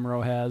gift that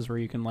Amuro has, where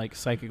you can like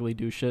psychically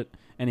do shit.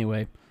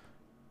 Anyway,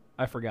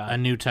 I forgot. A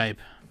new type.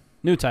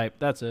 New type.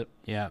 That's it.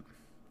 Yeah.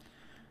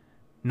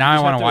 Now I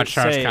Just want have to watch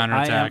Char's say,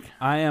 counterattack.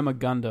 I am a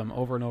Gundam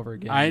over and over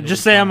again. I It'll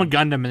just be say I'm a fine.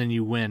 Gundam and then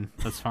you win.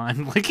 That's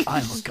fine. Like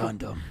I'm a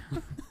Gundam.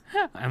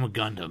 I'm a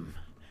Gundam.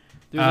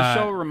 Dude, the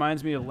show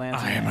reminds me of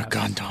Lance. I am a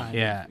Gundam. kind of,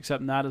 Yeah.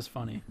 except not as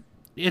funny.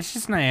 It's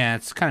just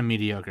it's kind of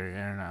mediocre.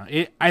 I don't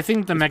know. I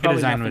think the It's mecha probably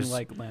design nothing was.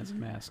 like Lance and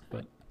Mask,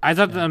 but I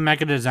thought yeah. the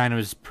mecha design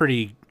was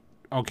pretty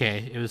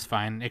okay. It was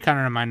fine. It kind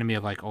of reminded me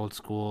of like old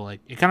school. Like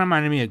it kind of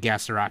reminded me of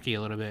Gasaraki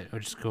a little bit,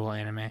 which is cool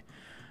anime.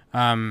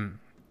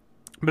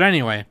 But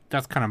anyway,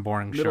 that's kind of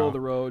boring middle show. of the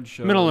road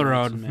show. Middle of the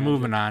Lance road. and Magic.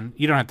 Moving on.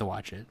 You don't have to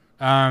watch it.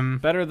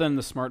 Better than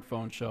the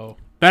smartphone show.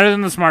 Better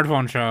than the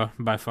smartphone show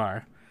by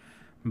far.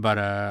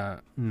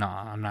 But no,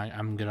 I'm not.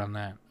 I'm good on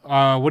that.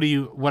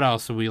 What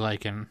else are we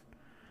liking?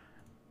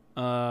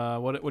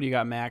 What do you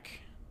got, Mac?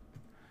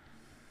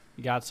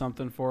 You got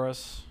something for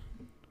us?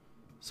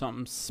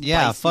 Something spicy?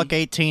 Yeah, fuck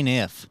 18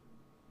 if.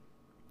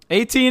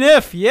 18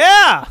 if,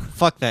 yeah!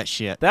 Fuck that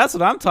shit. That's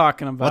what I'm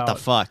talking about. What the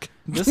fuck?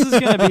 This is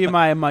going to be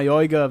my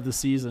Mayoiga of the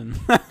season.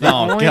 Oh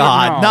only-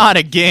 God, no. not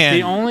again.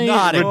 The only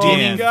not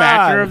redeeming again. God.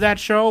 factor of that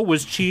show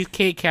was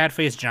Cheesecake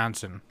Catface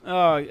Johnson.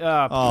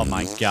 Oh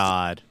my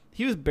God.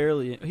 He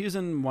was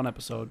in one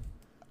episode.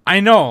 I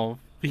know.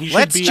 He should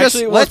Let's be. just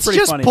Actually, it was let's pretty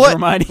just funny. put Never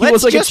mind. He let's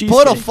was like a just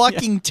put a cheesecake.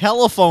 fucking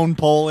telephone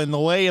pole in the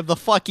way of the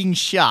fucking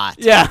shot.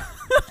 Yeah.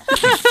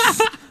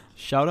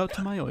 Shout out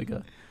to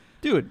Mayoiga.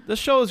 Dude, this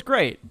show is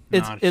great.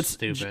 No, it's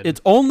stupid. Its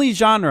only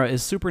genre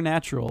is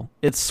supernatural.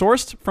 It's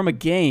sourced from a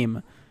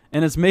game,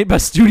 and it's made by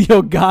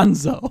Studio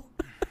Gonzo.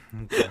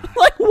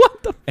 Like,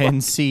 what the fuck?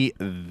 And see,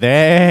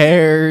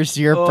 there's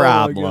your Oh my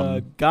problem.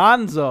 God.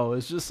 Gonzo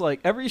is just like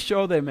every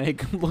show they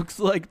make looks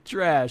like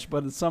trash,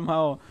 but it's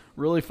somehow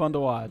really fun to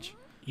watch.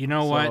 You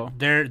know So- what?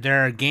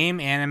 There are game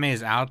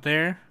animes out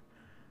there.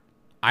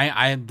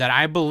 That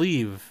I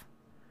believe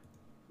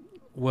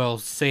will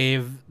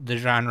save the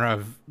genre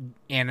of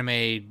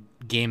anime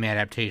game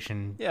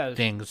adaptation Yeah,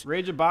 things.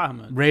 Rage of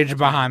Bahamut. Rage of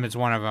Bahamut's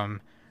one of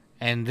them,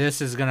 and this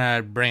is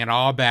gonna bring it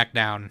all back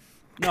down.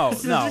 No,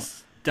 no.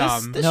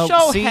 Dumb. This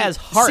show has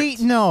heart.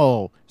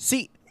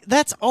 See,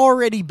 that's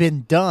already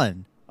been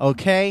done.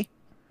 Okay.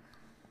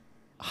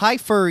 High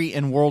Furry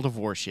and World of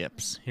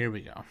Warships. Here we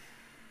go.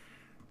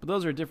 But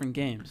those are different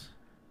games.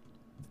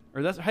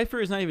 Or that's High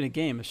Fury is not even a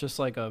game. It's just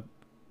like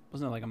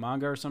wasn't it like a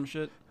manga or some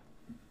shit?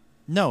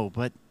 No,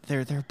 but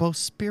they're both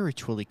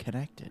spiritually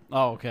connected.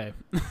 Oh, okay.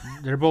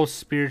 They're both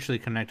spiritually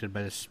connected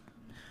by this.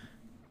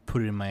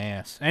 Put it in my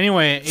ass.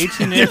 Anyway,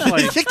 18 inch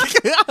like.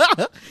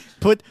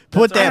 Put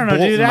I that don't know,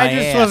 bolt dude. in my I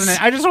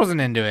ass. just wasn't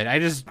into it. I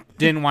just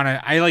didn't want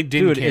to. I didn't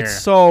Dude, care. it's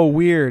so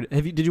weird.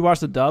 Did you watch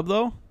the dub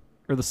though,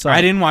 or the sub?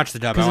 I didn't watch the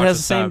dub. because I it watched has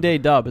the same sub. day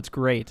dub. It's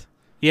great.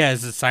 Yeah,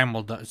 it's a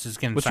simul. It's just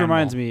getting. Which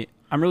reminds me,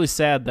 I'm really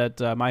sad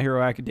that My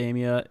Hero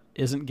Academia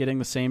isn't getting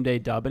the same day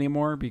dub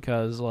anymore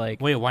because Wait,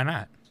 why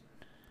not?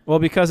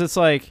 because it's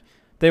like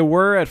they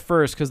were at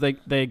first because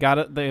they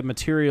got the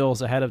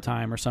materials ahead of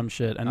time or some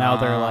shit, and now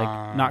they're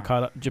like not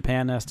caught up.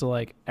 Japan has to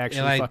like actually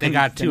Yeah, like fucking they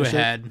got too finish it.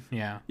 ahead.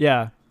 Yeah.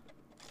 Yeah.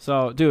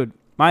 So, dude,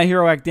 My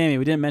Hero Academia.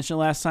 We didn't mention it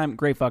last time.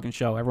 Great fucking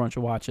show. Everyone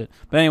should watch it.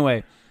 But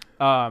anyway,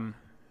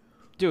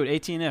 dude,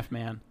 18F,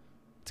 man.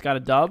 It's got a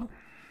dub.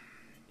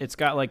 It's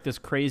got like this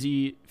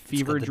crazy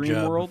fever dream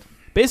jub. world.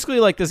 Basically,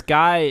 like this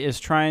guy is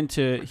trying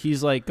to.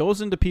 He's like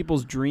goes into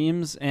people's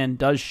dreams and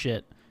does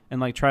shit and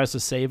like tries to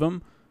save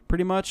them,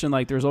 pretty much. And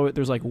like there's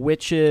like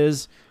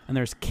witches and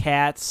there's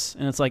cats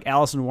and it's like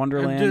Alice in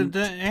Wonderland.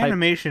 The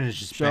animation is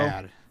just show.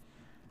 bad.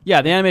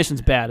 Yeah, the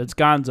animation's bad. It's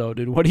Gonzo,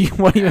 dude. What do you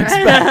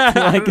expect?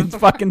 Like it's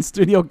fucking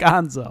Studio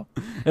Gonzo.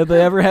 If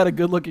they ever had a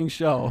good looking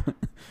show,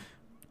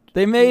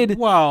 they made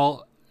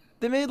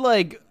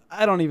like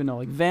I don't even know,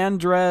 like Van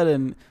Dread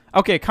and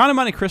okay, Count of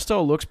Monte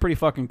Cristo looks pretty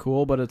fucking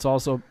cool, but it's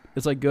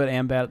like good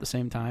and bad at the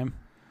same time.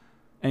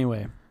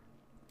 Anyway,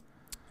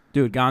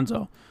 dude,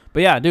 Gonzo.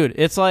 But yeah, dude,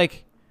 it's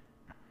like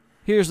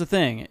here's the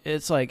thing.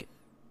 It's like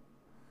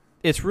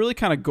it's really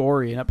kind of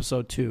gory in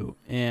episode 2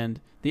 and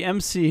the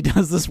MC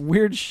does this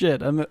weird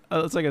shit.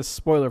 It's like a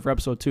spoiler for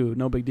episode 2.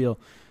 No big deal.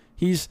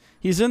 He's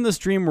in this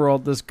dream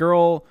world. This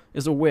girl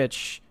is a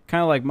witch,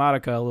 kind of like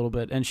Madoka a little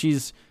bit, and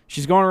she's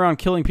going around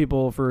killing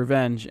people for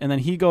revenge. And then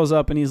he goes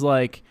up and he's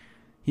like,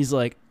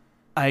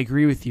 I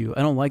agree with you.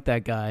 I don't like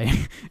that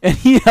guy, and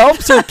he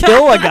helps her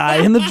kill a guy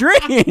in the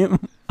dream.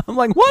 I'm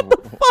like, what the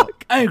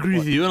fuck? I agree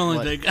with you. I don't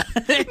like that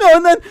guy. No,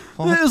 and then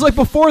it was like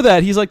before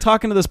that, he's like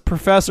talking to this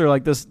professor,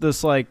 like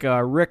this like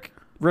Rick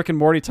and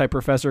Morty type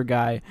professor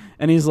guy,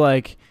 and he's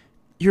like,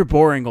 "You're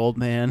boring, old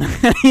man."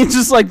 And he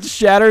just like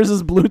shatters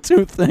his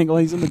Bluetooth thing while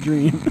he's in the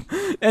dream,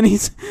 and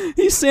he's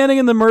standing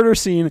in the murder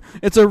scene.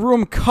 It's a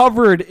room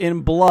covered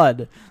in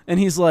blood, and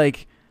he's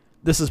like,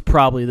 "This is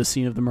probably the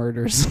scene of the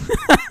murders."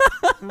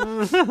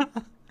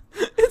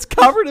 It's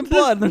covered in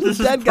blood. There's This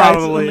a is dead guy sitting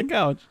probably- on the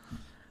couch.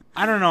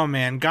 I don't know,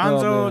 man.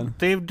 Gonzo, Oh, man.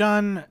 they've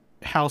done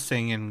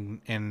Hellsing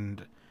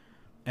and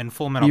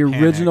Full Metal The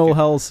Panic. original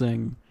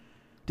Hellsing.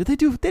 They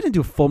didn't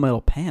do Full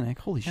Metal Panic.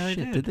 Holy Yeah, they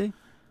shit, did. did they?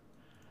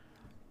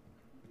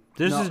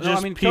 This No, is no,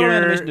 just I mean, Total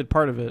Animation pure. did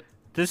part of it.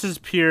 This is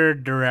pure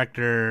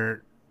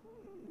director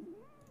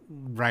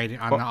writing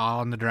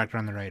on the director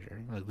on the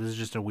writer. Like this is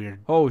just a weird.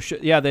 Oh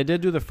shit! Yeah, they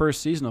did do the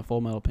first season of Full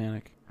Metal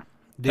Panic. Yeah,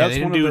 That's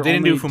they one didn't of do. their They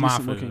didn't do only Fumafu.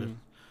 decent-looking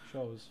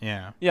shows.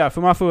 Yeah. Yeah,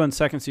 Fumafu and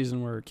second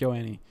season were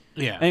KyoAni.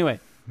 Yeah. Anyway,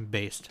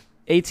 Based.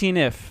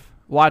 18if.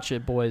 Watch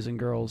it, boys and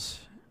girls.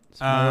 It's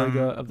my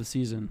manga of the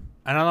season.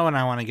 Another one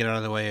I want to get out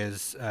of the way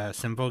is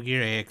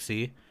Symphogear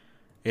AXE.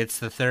 It's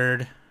the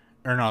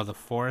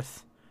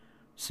fourth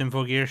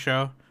Symphogear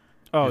show.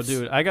 Oh, It's-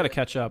 dude, I gotta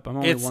catch up. I'm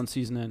only it's- one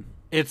season in.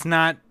 It's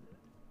not.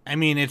 I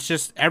mean, it's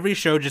just every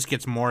show just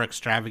gets more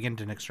extravagant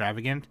and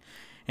extravagant.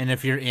 And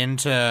if you're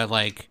into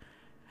like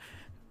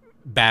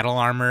battle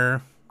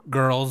armor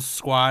girls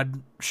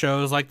squad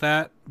shows like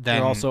that, then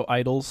They're also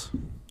idols.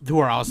 who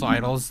are also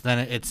idols, then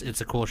it's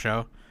a cool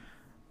show.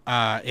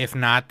 If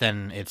not,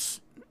 then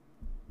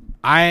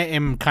I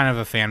am kind of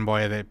a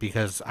fanboy of it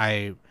because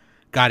I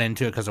got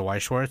into it because of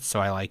Weiss Schwartz, so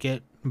I like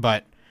it.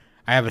 But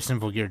I have a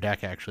Symphogear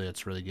deck actually;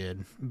 it's really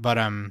good. But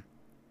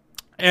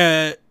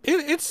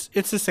it's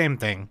the same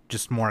thing,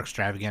 just more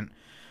extravagant.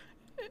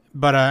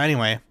 But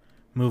anyway,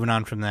 moving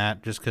on from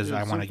that, just because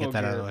I want to get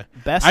that out of the way.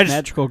 Best I just-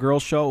 magical girl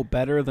show,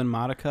 better than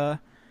Madoka.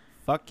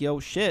 Fuck yo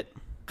shit.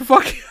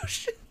 Fuck you,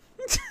 shit.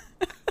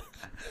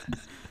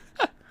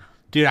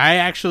 Dude, I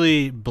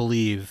actually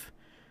believe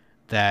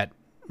that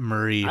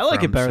Marie. I like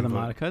it from better than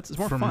Sympho- Madoka. It's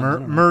more from fun. I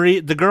don't know. Marie,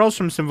 the girls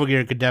from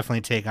Symphogear could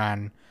definitely take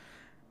on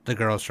the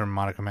girls from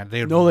Madoka.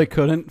 They would, No, they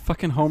couldn't.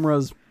 Fucking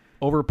Homura's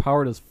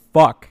overpowered as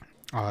fuck.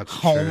 oh, that's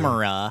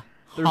Homura.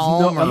 There's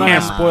no, I'm not gonna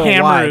Ham- spoil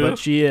why, Hamaru. but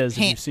she is.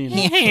 If you've seen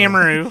it.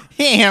 Hamaru.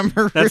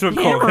 Hamaru. That's what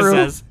Koka Hamaru.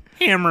 says.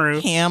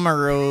 Hamaru.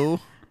 Hamaru.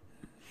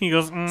 He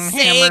goes,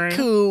 Hamaru.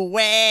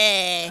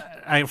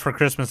 Seikuwe. For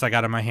Christmas, I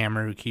got him my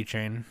Hamaru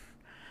keychain.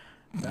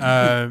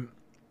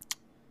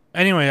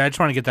 Anyway, I just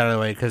want to get that out of the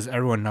way because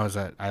everyone knows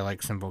that I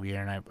like Symphogear,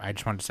 and I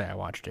just wanted to say I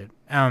watched it.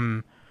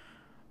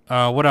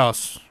 What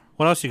else?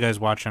 What else you guys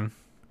watching?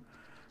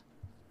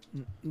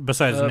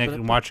 Besides Nick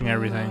watching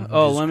everything.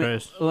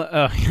 Jesus Christ.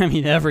 I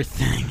mean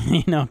everything,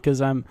 you know, because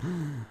I'm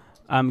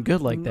good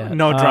like that.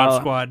 No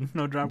drop squad.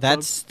 No drop.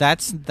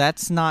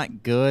 That's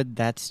not good.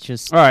 That's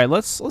just All right,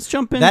 let's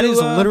jump into that is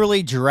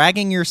literally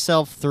dragging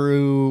yourself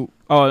through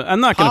Oh, I'm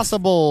not gonna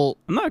possible.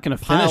 I'm not gonna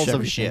finish piles of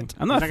everything. shit.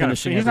 I'm not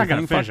finishing He's not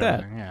everything. gonna finish Fuck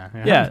that.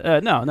 everything. Yeah. Yeah,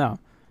 no. Have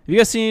you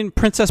guys seen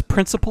Princess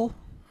Principal?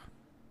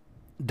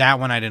 That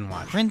one I didn't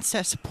watch.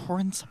 Princess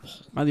Principal.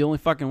 Am I the only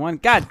fucking one?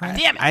 God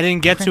damn it! I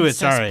didn't get to it. Princess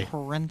Sorry.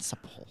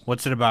 Principal.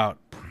 What's it about?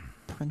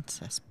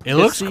 Princess. It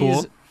looks It's cool.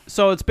 these-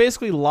 So it's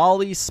basically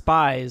lolly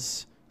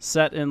spies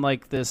set in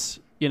like this,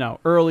 you know,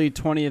 early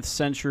 20th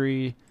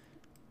century.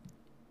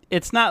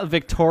 It's not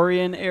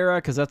Victorian era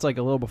because that's like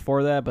a little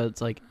before that, but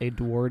it's like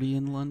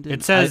Edwardian London.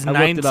 It says I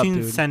looked it up, 19th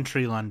dude.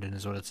 century London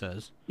is what it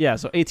says. Yeah,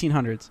 so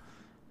 1800s.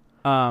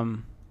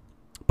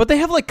 But they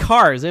have like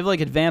cars. They have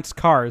like advanced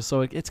cars,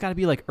 so it's got to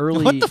be like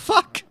early. What the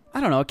fuck?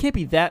 I don't know. It can't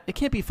be that. It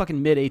can't be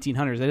fucking mid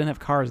 1800s. They didn't have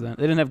cars then.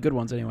 They didn't have good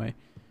ones anyway.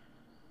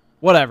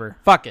 Whatever.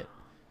 Fuck it.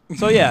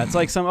 So yeah, it's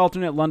like some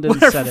alternate London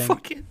setting.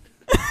 Fuck it.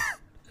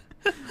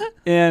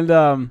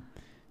 And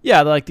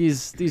Yeah, like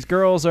these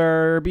girls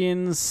are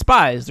being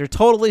spies. They're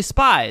totally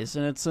spies,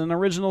 and it's an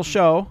original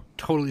show.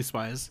 Totally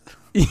spies.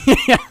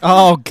 Yeah. Oh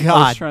I was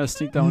God. trying to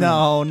sneak that one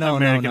No, no, no,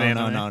 American no,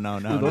 no, anime. no, no,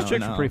 in. no, Dude, those no,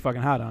 chicks no. are pretty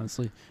fucking hot,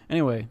 honestly.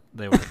 Anyway,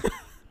 They were.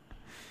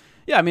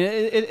 yeah, I mean,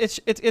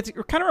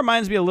 it kind of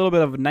reminds me a little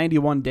bit of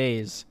 91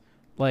 Days.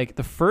 Like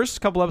the first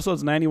couple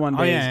episodes of 91 Oh,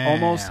 Days yeah,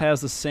 almost yeah. has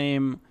the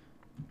same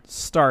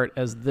start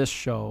as this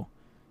show.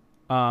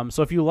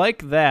 So if you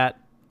like that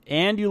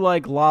and you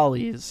like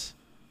lollies,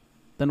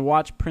 then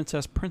watch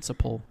Princess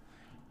Principal.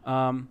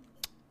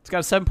 It's got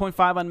a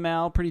 7.5 on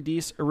Mal, pretty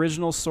decent.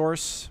 Original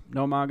source,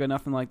 no manga,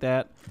 nothing like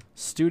that.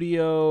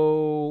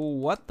 Studio,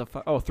 what the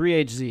fuck? Oh,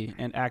 3HZ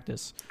and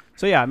Actus.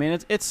 So yeah, I mean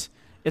it's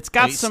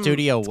got Wait, some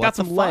Studio it's what got the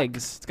some fuck?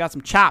 legs, it's got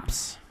some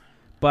chops,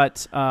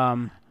 but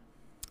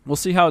we'll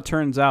see how it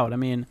turns out. I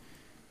mean,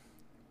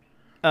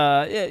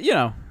 you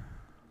know,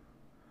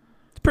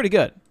 it's pretty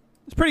good.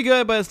 It's pretty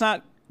good, but it's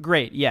not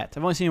great yet.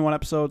 I've only seen one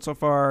episode so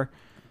far.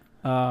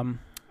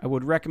 I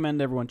would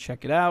recommend everyone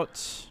check it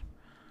out.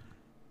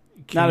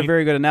 Not a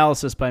very good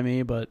analysis by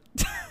me, but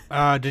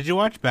Did you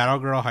watch Battle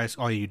Girl High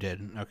School? Oh, you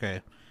did.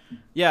 Okay.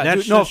 yeah. That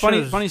Dude, no, just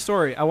funny shows- funny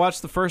story. I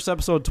watched the first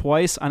episode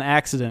twice on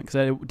accident because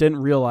I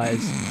didn't realize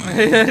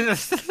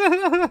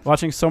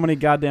watching so many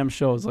goddamn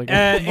shows. Like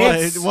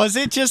Was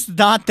it just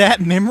not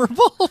that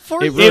memorable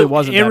for It you? really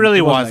wasn't. It that- really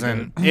it wasn't that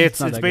wasn't. good. It's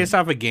not it's that based good.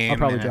 off a game. I'll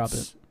probably and drop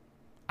it's-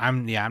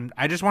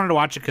 I just wanted to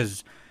watch it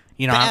because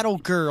Battle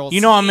Girls.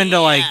 I'm into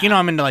like yeah.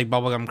 I'm into like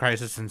Bubblegum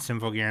Crisis and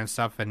Symphogear and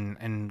stuff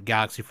and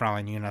Galaxy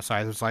Frontline Una. So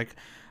I was like,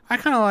 I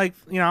kind of like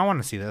I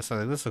want to see this. So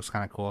like, this looks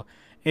kind of cool.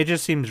 It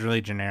just seems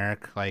really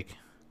generic. Like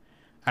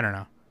I don't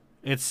know.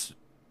 It's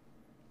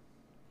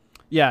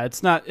Yeah,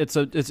 it's not. It's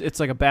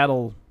like a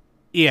battle.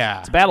 yeah.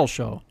 It's a battle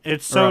show.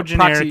 It's Or so a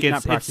generic. Proxy, It's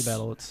not proxy it's,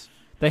 battle. It's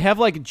they have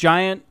like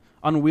giant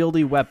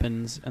unwieldy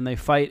weapons and they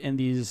fight in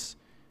these,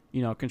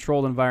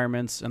 controlled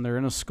environments, and they're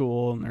in a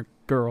school and they're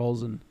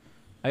girls, and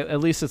at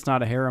least it's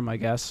not a harem, I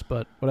guess,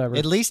 but whatever.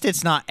 At least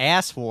it's not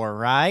ass war,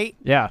 right?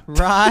 Yeah.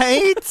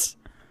 Right?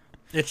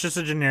 It's just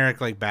a generic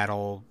like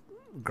battle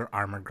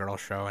armored girl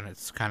show, and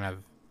it's kind of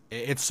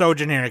it's so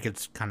generic.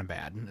 It's kind of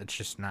bad. It's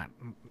just not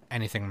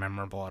anything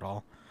memorable at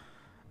all.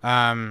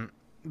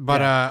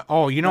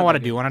 But you know Not what I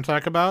that do want to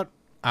talk about?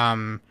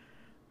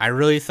 I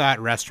really thought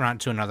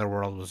Restaurant to Another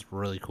World was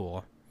really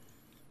cool.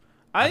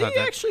 I I thought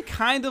that- actually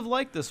kind of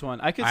like this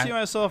one. I could see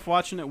myself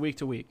watching it week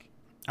to week,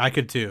 I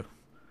could too,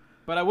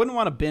 but I wouldn't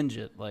want to binge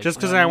it. Like just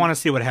because I want to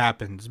see what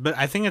happens. But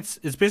I think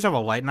it's based off a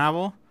light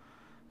novel,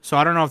 so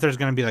I don't know if there's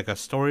going to be like a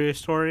story.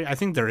 I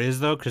think there is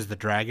though, because the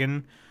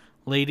dragon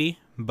lady.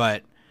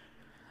 But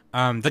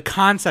the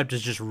concept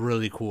is just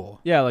really cool.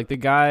 Yeah, like the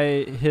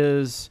guy,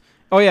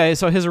 Oh yeah,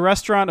 so his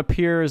restaurant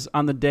appears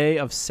on the day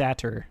of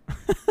Saturn.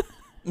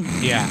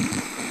 Yeah,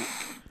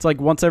 It's like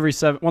once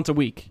a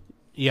week.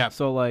 yeah.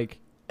 So like,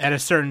 At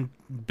a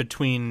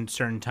between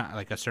certain time,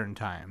 like a certain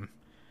time.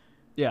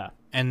 yeah.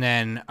 And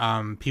then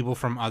people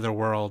from other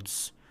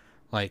worlds,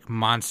 like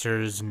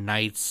monsters,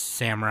 knights,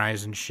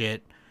 samurais, and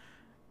shit.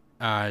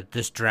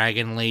 This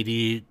dragon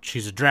lady,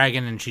 she's a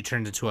dragon, and she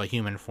turns into a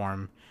human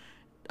form.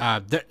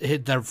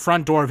 The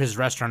front door of his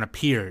restaurant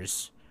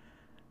appears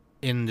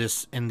in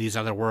these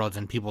other worlds,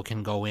 and people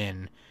can go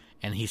in,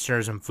 and he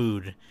serves them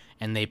food,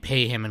 and they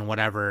pay him in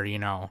whatever.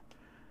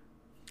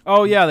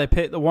 Oh yeah,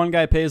 the one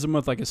guy pays him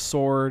with like a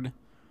sword.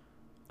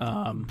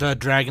 The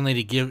dragon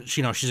lady gives,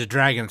 she's a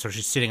dragon, so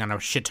she's sitting on a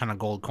shit ton of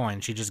gold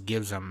coins. She just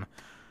gives him,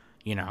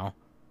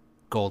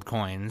 gold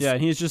coins. Yeah,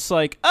 and he's just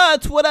like,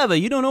 it's whatever.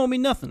 You don't owe me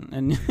nothing.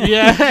 And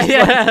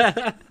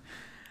Yeah.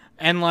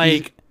 And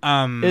like,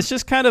 it's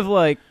just kind of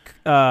like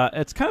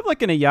it's kind of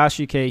like an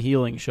Ayashike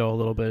healing show a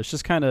little bit. It's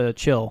just kind of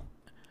chill.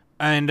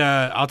 and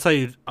I'll tell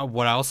you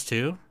what else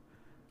too.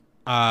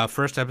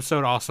 First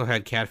episode also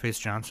had Catface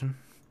Johnson.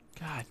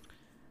 God.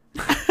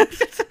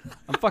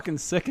 I'm fucking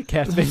sick of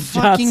Catface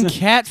Fucking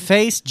Johnson.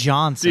 Catface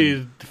Johnson.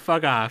 Dude,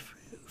 fuck off.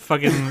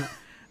 Fucking,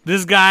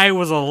 this guy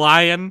was a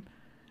lion,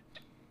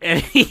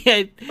 and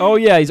Oh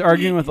yeah, he's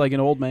arguing with like an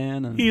old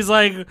man. And he's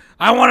like,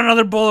 I want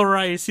another bowl of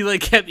rice. He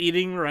like kept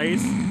eating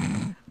rice,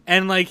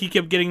 and like he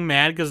kept getting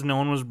mad because no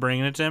one was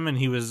bringing it to him, and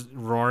he was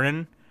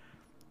roaring,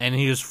 and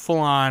he was full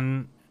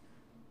on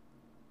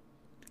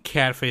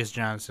Catface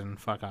Johnson.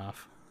 Fuck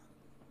off.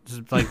 This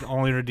is like the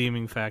only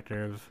redeeming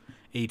factor of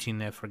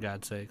 18F, for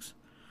God's sakes.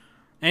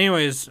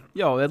 Anyways,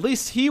 yo, at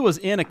least he was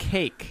in a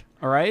cake.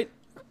 All right,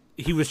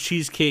 he was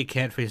Cheesecake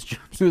Catface Johnson.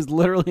 he was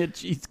literally a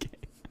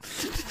cheesecake.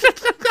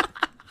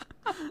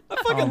 I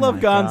fucking Oh love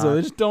my Gonzo. God.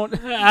 They just don't.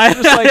 They're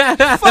just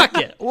like, fuck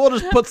it. We'll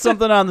just put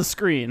something on the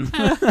screen.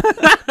 It's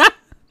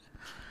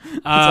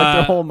like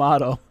their whole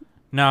motto.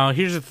 No,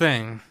 here's the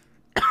thing.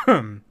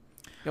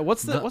 Yeah,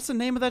 what's the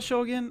name of that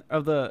show again?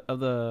 Of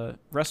the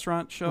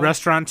restaurant show?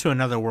 Restaurant to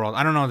Another World.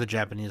 I don't know the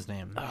Japanese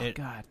name. Oh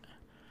God,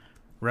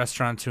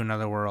 Restaurant to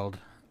Another World.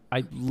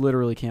 I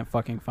literally can't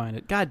fucking find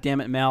it. God damn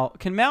it, Mal.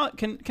 Can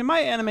my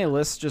anime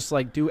list just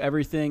like do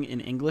everything in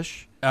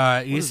English?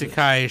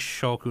 Isekai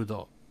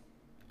Shokudo.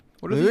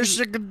 What are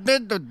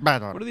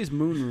these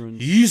moon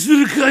runes?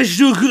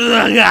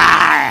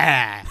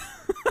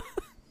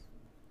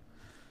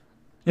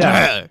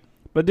 Yeah.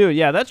 But dude,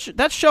 yeah,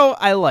 that show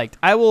I liked.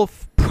 I will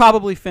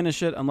probably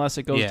finish it unless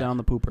it goes down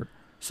the pooper.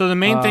 So the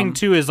main thing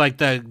too is like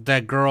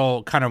that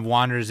girl kind of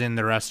wanders in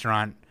the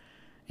restaurant,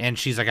 and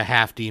she's like a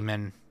half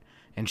demon,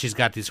 and she's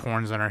got these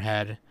horns on her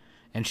head,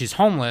 and she's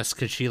homeless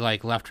because she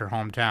like left her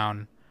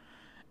hometown,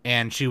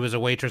 and she was a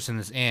waitress in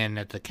this inn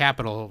at the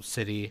capital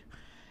city,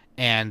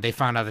 and they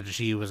found out that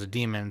she was a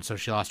demon, so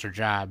she lost her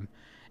job,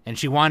 and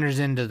she wanders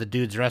into the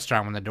dude's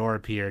restaurant when the door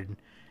appeared,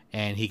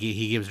 and he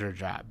gives her a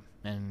job,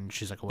 and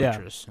she's like a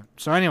waitress. Yeah.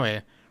 So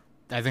anyway,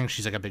 I think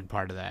she's like a big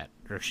part of that,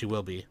 or she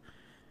will be.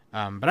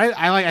 But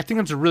I think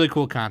it's a really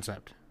cool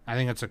concept. I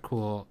think it's a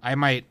cool. I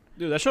might.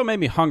 Dude, that show made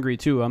me hungry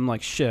too. I'm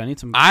like, shit, I need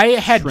some. I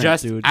had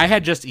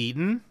shrimp, just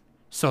eaten,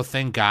 so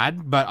thank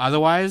God. But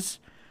otherwise,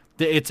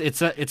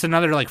 it's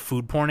another like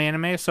food porn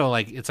anime. So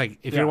like it's like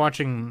if you're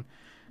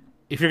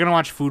gonna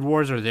watch Food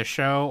Wars or this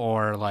show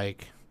or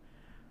like,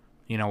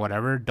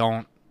 whatever,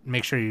 don't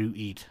make sure you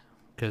eat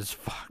because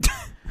fuck.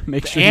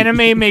 Make sure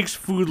anime makes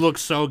food look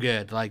so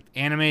good. Like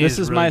anime. This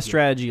is really my good.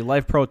 strategy.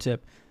 Life pro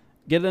tip: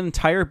 get an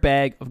entire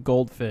bag of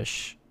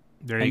goldfish.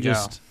 There you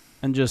go.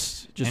 And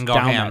just and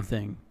down ham. that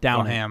thing.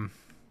 Down go it. Ham.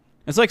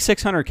 It's like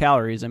 600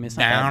 calories. I mean, it's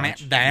not Down that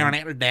it, much. down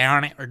it,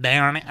 down it,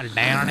 down it,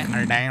 down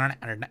it, down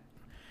it.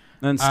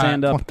 Then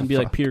stand up what and the be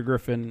like fuck? Peter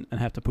Griffin and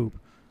have to poop.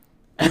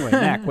 Anyway,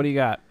 Mac, what do you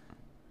got?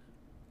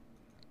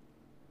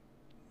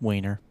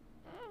 Wiener.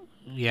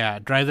 Yeah,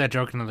 drive that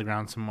joke into the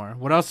ground some more.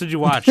 What else did you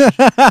watch?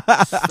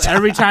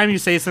 Every time you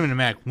say something to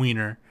Mac,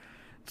 wiener.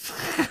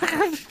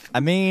 I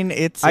mean,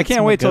 I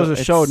can't wait till there's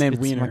a show named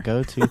it's Wiener. my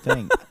go-to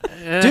thing.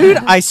 Dude,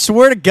 I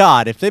swear to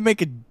God, if they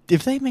make a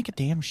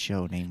damn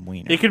show named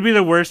Wiener, It could be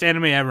the worst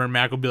anime ever, and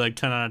Mac will be like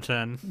 10 out of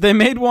 10. They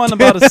made one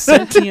about a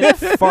sentient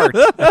fart.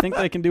 I think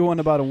they can do one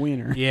about a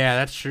wiener. Yeah,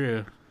 that's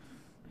true.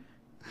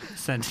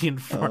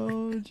 Sentient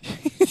fart.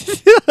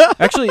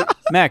 Actually,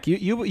 Mac,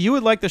 you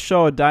would like the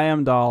show A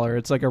Diam Dollar.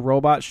 It's like a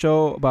robot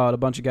show about a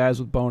bunch of guys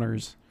with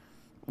boners.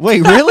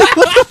 wait, really?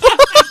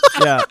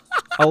 Yeah,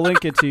 I'll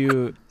link it to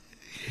you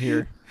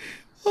here.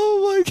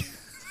 Oh my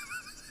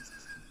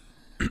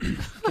God.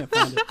 Can't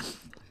find it.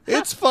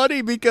 It's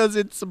funny because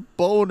it's a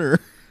boner.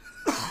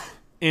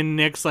 In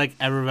Nick's like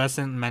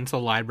effervescent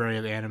mental library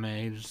of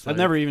anime. Just, I've like,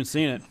 never even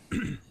seen it.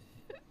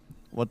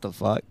 What the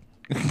fuck?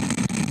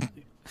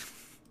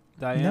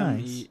 Diam.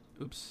 Nice.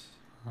 Oops.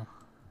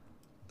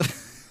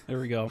 There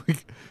we go.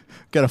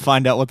 Gotta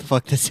find out what the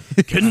fuck this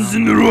is.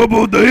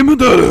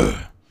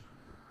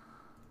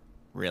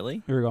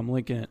 Really? Here we go. I'm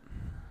linking it.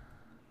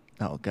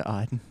 Oh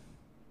God.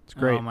 It's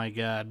great. Oh my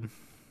god.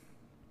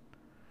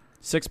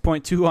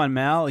 6.2 on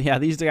Mal. Yeah,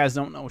 these guys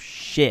don't know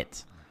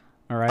shit.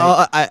 All right.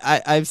 Oh,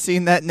 I've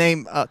seen that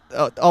name.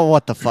 Oh,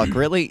 what the fuck?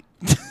 Really?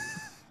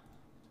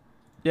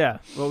 Yeah.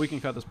 Well, we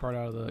can cut this part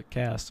out of the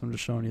cast. I'm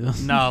just showing you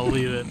this. No,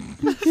 leave it.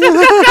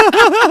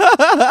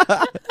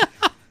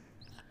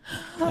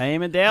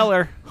 Diam and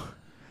Daler.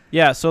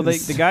 Yeah. So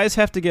the guys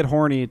have to get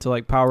horny to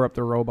like power up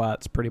their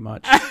robots, pretty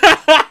much.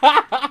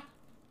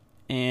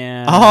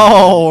 And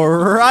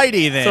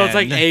Alrighty then. So it's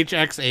like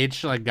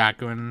HXH, like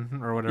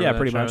Gakuen or whatever. Yeah, that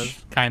pretty show much.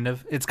 is. Kind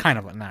of. It's kind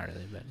of not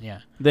really, but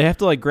yeah. they have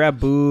to like grab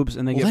boobs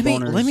and they get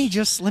boners.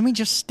 let me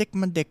just stick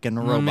my dick in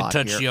a Let me robot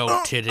touch here. your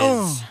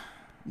titties.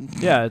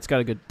 Yeah, it's got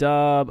a good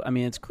dub. I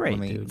mean, it's great,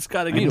 Let me- dude. It's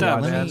got a I need good to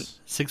dub. watch man. this.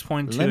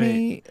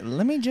 6.28.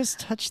 Let me just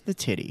touch the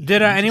titty.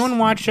 Did Let me anyone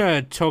just-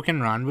 watch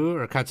Token Ranbu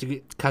or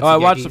Katsugeki? Oh, I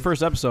watched the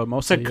first episode It's,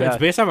 mostly. Yeah. it's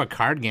based off a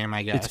card game,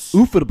 I guess. It's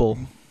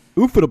oofable.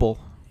 Oofable.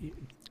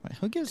 Wait,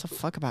 who gives a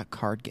fuck about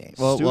card games?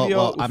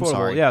 Studio I'm Ufotable.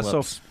 sorry. Yeah,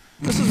 Whoops. so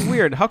this is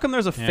weird. How come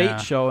there's a Yeah.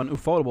 Fate show and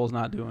Ufotable's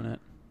not doing it?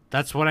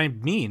 That's what I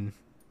mean.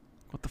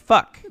 What the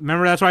fuck?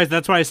 Remember, that's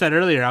why I said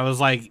earlier. I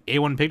was like,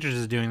 A1 Pictures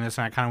is doing this,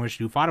 and I kind of wish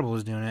Ufotable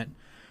was doing it,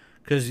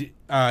 because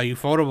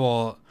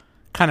Ufotable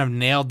kind of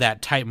nailed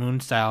that Type Moon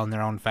style in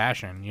their own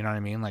fashion. You know what I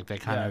mean? Like they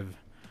kind of,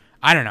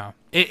 I don't know.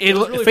 It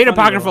was really Fate funny,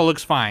 Apocrypha though.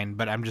 looks fine,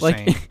 but I'm just Like,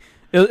 saying.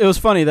 it was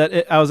funny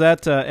that I was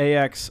at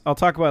AX. I'll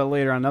talk about it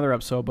later on another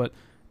episode, but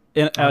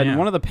in yeah.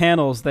 one of the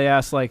panels, they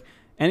asked, like,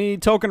 any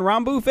Token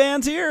Rambu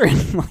fans here?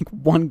 And, like,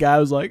 one guy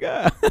was like,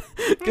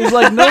 because,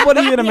 like,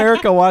 nobody in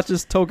America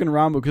watches Token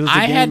Rambu because it's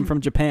a game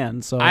from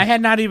Japan. So I had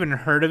not even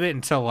heard of it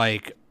until,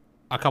 like,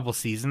 a couple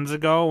seasons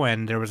ago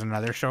when there was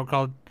another show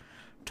called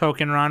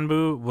Token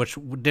Ranbu, which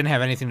didn't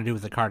have anything to do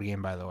with the card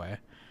game, by the way.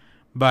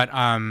 But,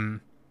 I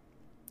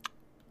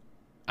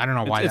don't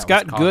know why it's that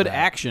got was called good that.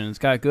 action. It's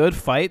got good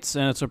fights,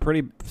 and it's a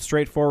pretty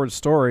straightforward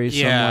story. So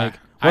Yeah. I'm like,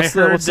 what's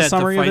heard the that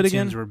summary the of fight it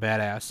again? scenes were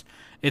badass.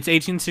 It's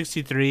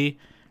 1863.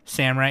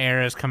 Samurai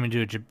era is coming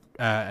to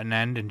an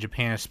end, and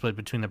Japan is split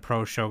between the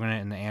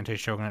pro-shogunate and the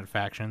anti-shogunate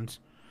factions.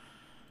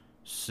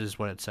 This is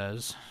what it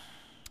says.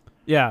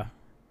 Yeah.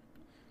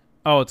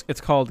 Oh,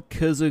 it's called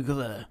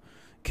Katsugeki.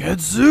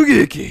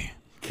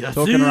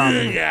 Token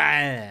Ranbu.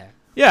 Yeah.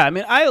 Yeah, I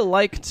mean, I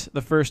liked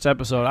the first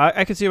episode.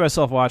 I could see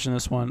myself watching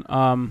this one.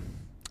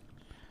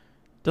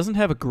 doesn't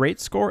have a great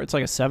score. It's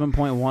like a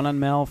 7.1 on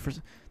Mel.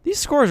 These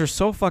scores are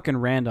so fucking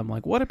random.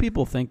 Like, what are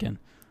people thinking?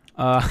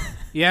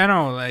 Yeah, I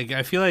know. Like,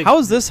 I feel like How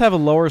does this have a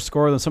lower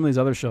score than some of these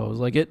other shows?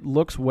 Like, it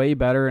looks way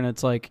better, and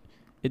it's like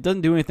it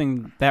doesn't do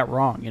anything that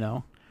wrong, you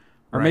know?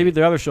 Or Right. maybe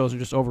the other shows are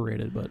just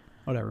overrated, but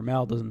whatever.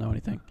 Mal doesn't know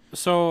anything.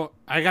 So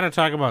I gotta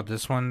talk about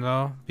this one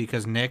though,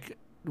 because Nick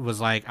was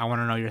like, "I want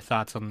to know your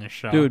thoughts on this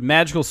show." Dude,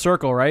 Magical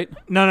Circle, right?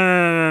 No.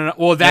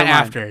 Well, Never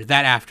mind.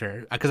 that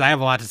after, because I have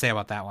a lot to say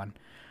about that one.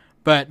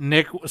 But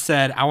Nick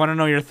said, "I want to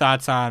know your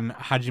thoughts on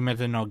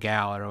Hajime no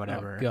Gal or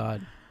whatever." Oh,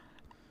 God.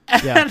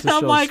 And this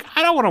I'm show's like,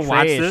 I don't want to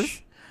watch trash.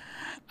 this.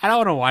 I don't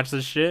want to watch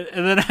this shit.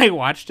 And then I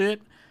watched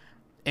it,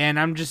 and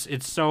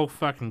it's so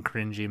fucking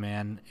cringy,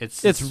 man.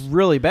 It's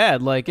really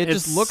bad. Like, it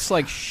just it's- looks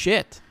like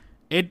shit.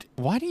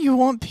 Why do you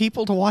want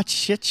people to watch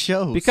shit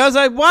shows? Because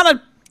I want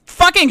to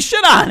fucking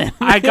shit on it.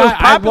 I It was got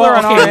popular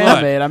on our look,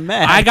 anime, and I'm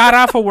mad. I got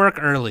off of work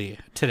early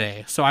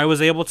today, so I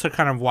was able to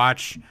kind of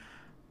watch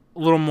a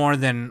little more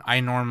than I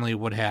normally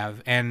would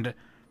have,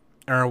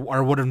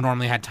 or would have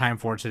normally had time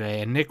for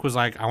today. And Nick was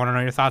like, "I want to know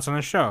your thoughts on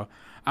the show."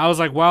 I was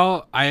like,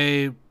 "Well,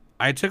 I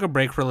took a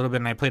break for a little bit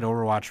and I played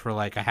Overwatch for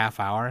like a half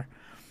hour,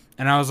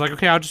 and I was like,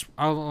 okay, let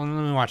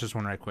me watch this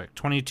one right quick,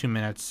 22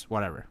 minutes,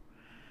 whatever."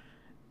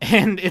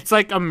 And it's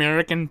like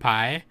American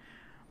Pie,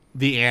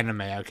 the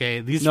anime. Okay,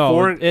 these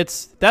four.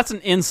 That's an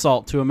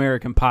insult to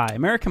American Pie.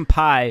 American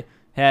Pie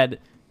had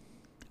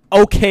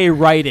okay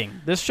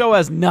writing. This show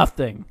has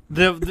nothing.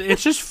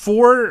 It's just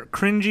four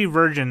cringy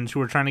virgins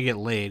who are trying to get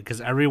laid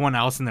because everyone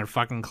else in their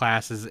fucking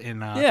class is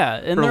in a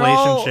And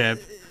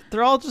relationship.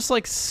 They're all just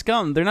like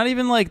scum. They're not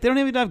even like, they don't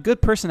even have good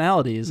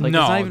personalities. Like, it's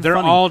not No, even they're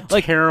funny. all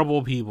like,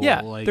 terrible people.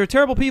 yeah, like, they're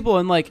terrible people.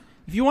 And like,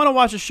 if you want to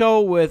watch a show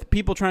with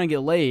people trying to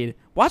get laid,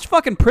 watch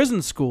fucking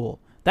Prison School.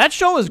 That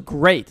show is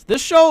great.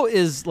 This show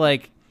is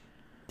like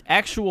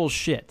actual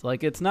shit.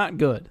 Like, it's not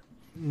good.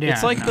 yeah,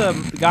 It's like the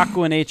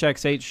Gaku and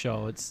HX8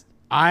 show. It's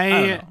I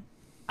don't know.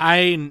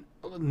 I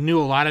knew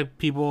a lot of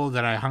people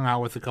that I hung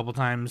out with a couple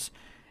times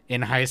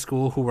in high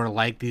school who were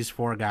like these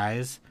four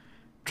guys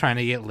trying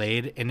to get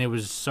laid, and it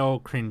was so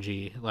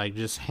cringy. Like,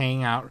 just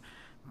hang out,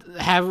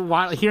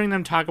 hearing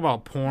them talk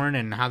about porn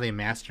and how they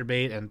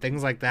masturbate and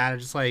things like that.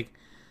 It's just like,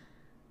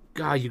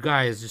 God, you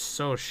guys just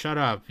so shut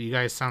up. You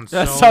guys sound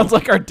That so. sounds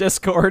like our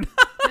Discord.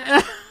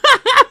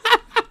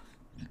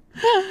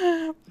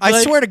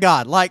 I swear to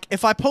God, like,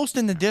 if I post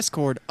in the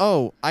Discord,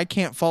 "Oh, I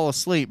can't fall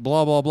asleep,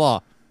 blah, blah,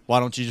 blah," why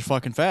don't you just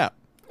fucking fap?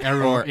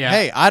 Everyone, Or, yeah.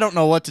 "Hey, I don't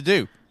know what to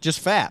do,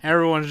 just fap."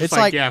 Everyone's just It's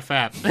like, like- yeah,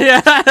 fat.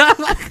 Yeah.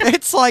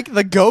 It's like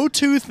the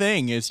go-to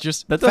thing is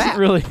just That doesn't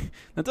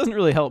fap.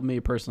 really help me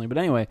personally. But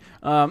anyway,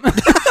 No,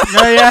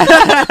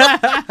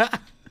 yeah.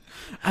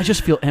 I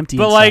just feel empty.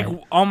 But inside.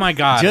 like, oh my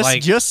God,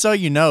 like Just so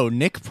you know,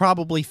 Nick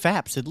probably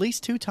faps at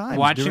least 2 times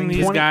Watching during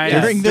these the- guys-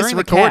 during this the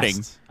recording.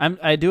 cast.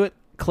 I do it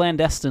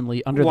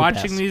clandestinely under the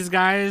watching desk. these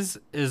guys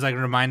is like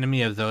reminding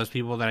me of those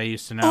people that I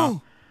used to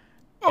know.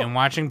 And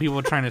watching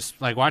people trying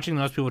to watching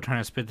those people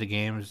trying to spit the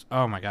games.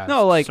 Oh my God,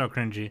 No, like- so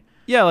cringy.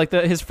 Yeah, like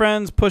his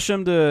friends push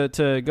him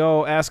to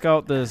go ask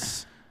out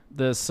this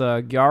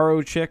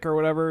Gyaro chick or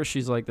whatever.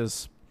 She's like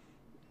this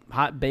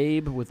hot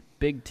babe with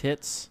big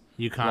tits.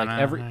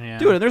 Yukana, Like yeah.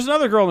 Dude, there's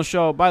another girl in the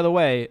show. By the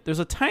way, there's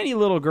a tiny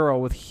little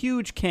girl with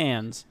huge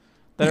cans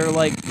that are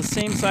like the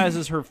same size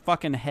as her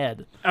fucking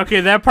head. Okay,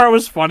 that part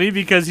was funny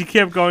because he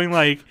kept going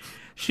like,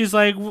 he's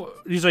like, "Oh,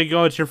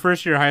 it's your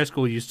first year of high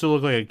school. You still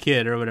look like a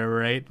kid or whatever,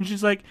 right?" And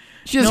she's like,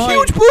 She has "No, I-"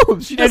 huge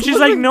boobs. She and doesn't she's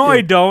look like, a "No, I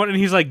kid." don't." And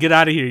he's like, "Get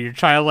out of here. Your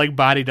childlike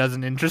body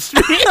doesn't interest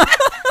me."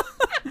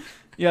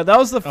 Yeah, that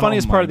was the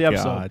funniest part of the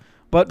episode.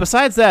 But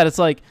besides that, it's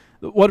like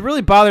what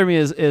really bothered me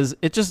is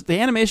it just the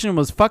animation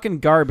was fucking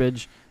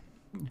garbage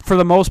for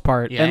the most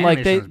part, Yeah, and like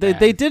animation was they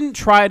bad. didn't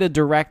try to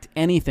direct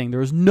anything. There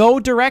was no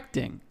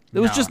directing.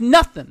 There was No. just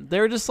nothing. They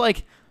were just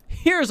like,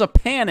 here's a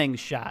panning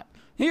shot.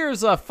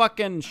 Here's a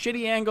fucking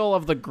shitty angle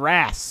of the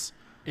grass.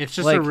 It's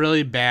just Like, a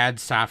really bad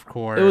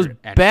softcore. It was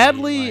ecchi,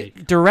 badly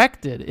like-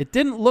 directed. It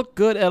didn't look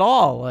good at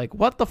all. Like,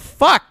 what the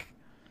fuck?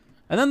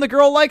 And then the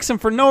girl likes him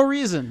for no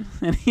reason.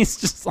 And he's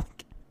just like,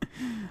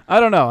 I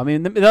don't know. I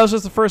mean, that was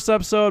just the first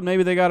episode.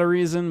 Maybe they got a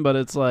reason, but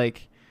it's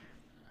like,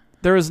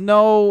 there's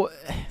no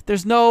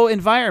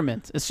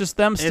environment. It's just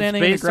them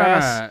standing in the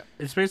grass.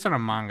 It's based on a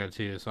manga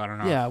too, so I don't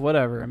know. Yeah,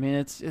 whatever. I mean,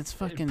 it's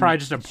fucking Probably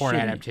just a poor shitty.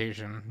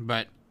 adaptation,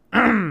 but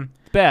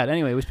It's bad.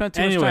 Anyway, we spent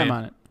too much time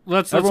on it.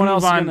 let's Everyone move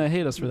else on. is gonna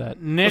hate us for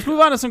that. Nick- Let's move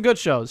on to some good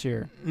shows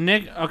here.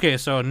 Nick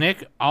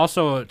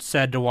also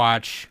said to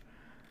watch,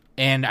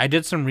 and I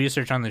did some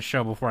research on this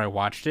show before I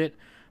watched it,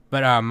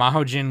 but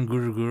Mahojin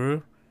Guru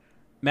Guru,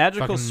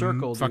 Magical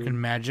Circle, dude. fucking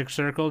Magic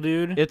Circle,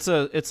 dude.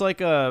 It's like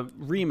a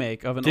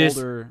remake of an This-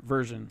 older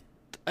version.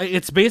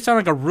 It's based on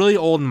like a really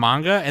old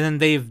manga, and then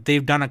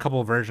they've done a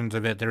couple versions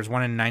of it. There's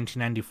one in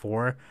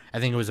 1994, I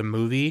think it was a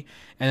movie,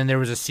 and then there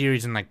was a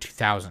series in like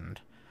 2000.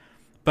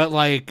 But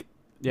like,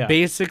 Yeah.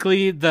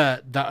 basically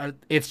the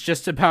it's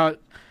just about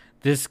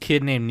this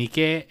kid named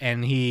Nike,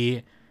 and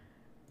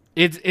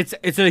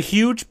it's a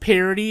huge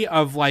parody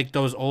of like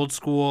those old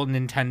school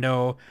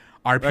Nintendo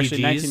RPGs.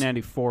 Actually,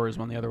 1994 is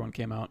when the other one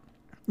came out.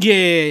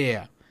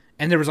 Yeah.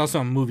 And there was also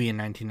a movie in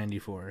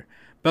 1994.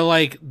 But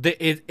like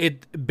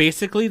it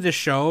basically the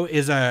show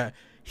is a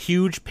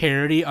huge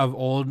parody of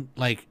old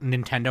like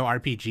Nintendo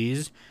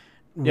RPGs.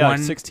 Yeah, like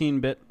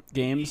 16-bit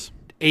games.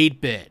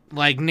 8-bit,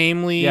 like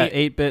namely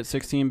 8-bit,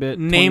 16-bit,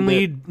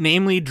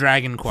 namely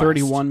Dragon Quest,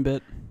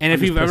 31-bit. And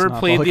if you've ever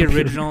played the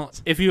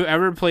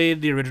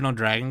original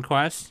Dragon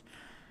Quest,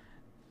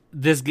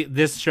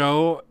 this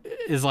show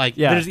is like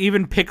there's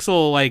even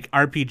pixel like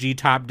RPG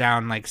top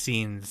down like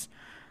scenes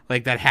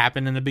like that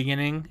happen in the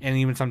beginning and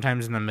even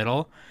sometimes in the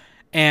middle.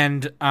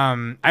 And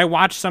I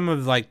watched some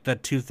of like the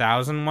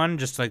 2000 one,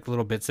 just like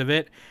little bits of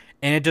it,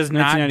 and it does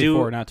not do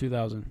 1994, not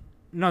 2000.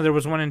 No, there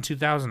was one in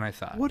 2000. I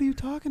thought. What are you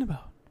talking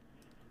about?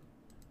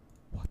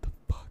 What the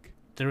fuck?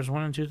 There was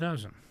one in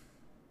 2000.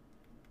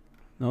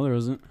 No, there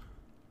isn't.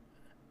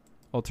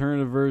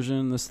 Alternative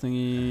version, this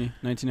thingy,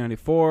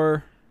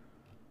 1994.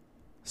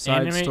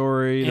 Side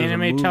story.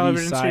 Anime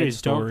television side series.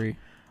 Story.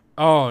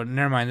 Oh,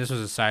 never mind. This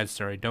was a side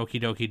story.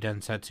 Doki Doki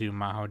Densetsu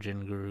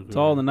Mahojin Guru. It's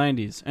all in the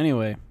 90s.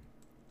 Anyway.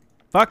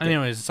 Fuck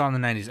Anyways, it's all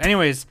in the 90s.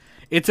 Anyways,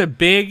 it's a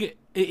big...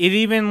 It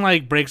even,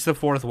 like, breaks the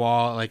fourth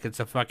wall. Like, it's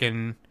a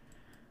fucking...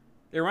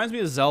 It reminds me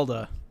of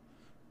Zelda.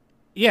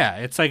 Yeah,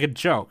 it's like a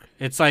joke.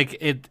 It's like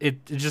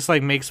it just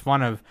like makes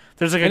fun of.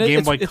 There's like a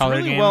Game Boy Color game.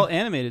 It's really well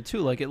animated too.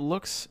 Like it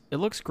looks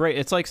great.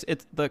 It's like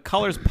the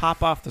colors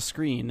pop off the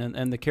screen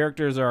and the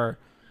characters are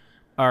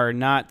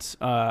not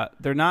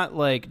they're not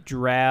like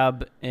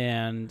drab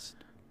and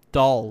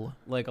dull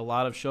like a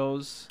lot of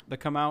shows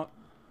that come out.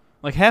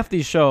 Like half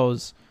these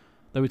shows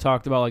that we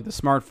talked about, like the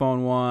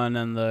smartphone one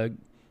and the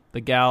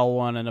gal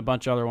one and a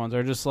bunch of other ones,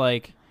 are just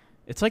like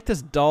it's like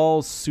this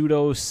dull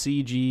pseudo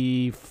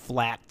CG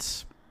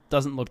flat.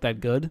 Doesn't look that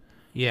good.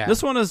 Yeah.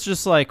 This one is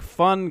just like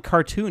fun,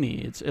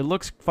 cartoony. It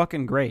looks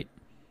fucking great.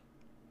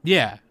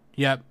 Yeah.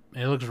 Yep.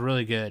 It looks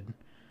really good.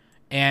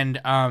 And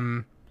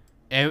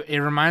it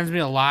reminds me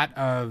a lot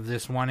of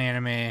this one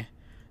anime. There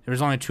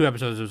was only 2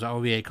 episodes. It was an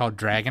OVA called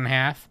Dragon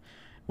Half,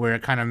 where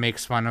it kind of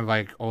makes fun of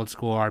like old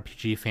school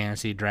RPG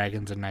fantasy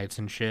dragons and knights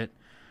and shit.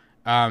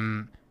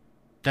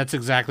 That's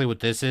exactly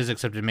what this is,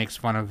 except it makes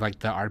fun of like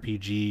the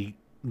RPG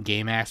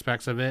game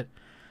aspects of it.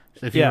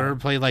 So if you ever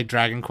played like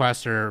Dragon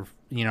Quest or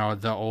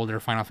the older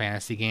Final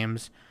Fantasy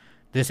games,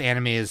 this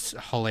anime is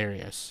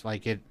hilarious.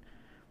 Like it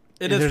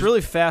is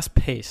really fast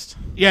paced.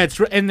 Yeah,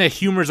 and the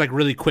humor is like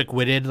really quick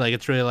witted. Like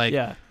it's really like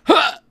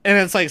huh! And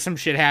it's like some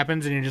shit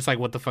happens and you're just like,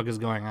 what the fuck is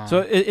going on? So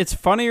it's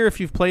funnier if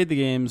you've played the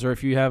games or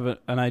if you have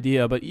an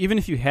idea. But even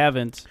if you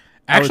haven't,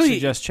 I would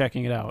suggest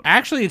checking it out.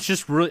 Actually, it's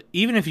just really,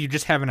 even if you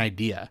just have an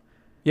idea.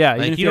 Yeah,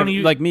 like, even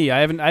if like me, I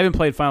haven't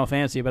played Final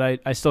Fantasy,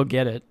 but I still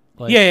get it.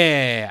 Like,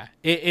 yeah.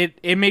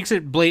 It makes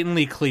it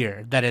blatantly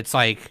clear that it's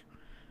like,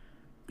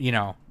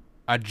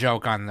 a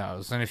joke on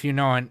those. And if you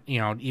know,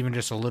 even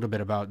just a little bit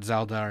about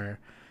Zelda or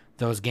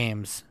those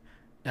games,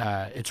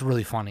 it's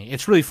really funny.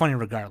 It's really funny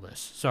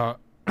regardless. So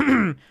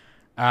I'm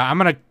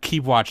gonna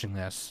keep watching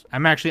this. I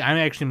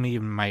actually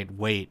even might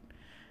wait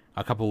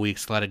a couple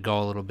weeks to let it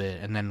go a little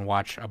bit and then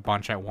watch a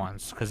bunch at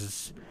once because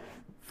it's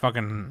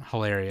fucking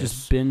hilarious.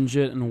 Just binge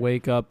it and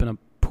wake up in a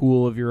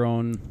pool of your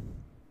own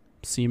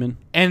semen.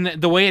 And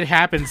the way it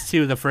happens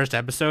too, the first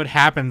episode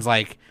happens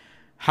like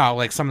how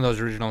like some of those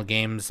original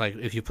games, like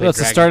if you play that's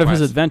the start of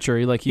his adventure.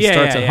 He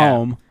starts at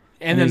home.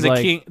 And then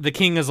the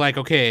king is like,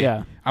 okay,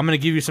 I'm going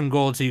to give you some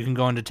gold so you can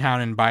go into town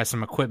and buy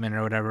some equipment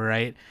or whatever,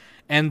 right?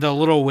 And the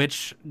little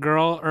witch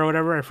girl or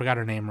whatever, I forgot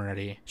her name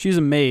already. She's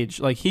a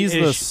mage. Like he's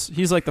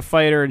like the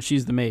fighter and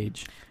she's the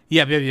mage.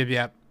 Yep.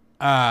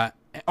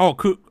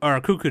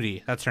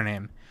 Kukuri, that's her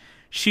name.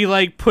 She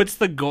like puts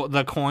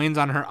the coins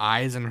on her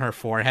eyes and her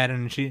forehead,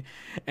 and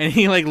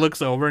he like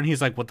looks over and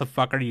he's like, "What the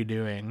fuck are you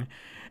doing?"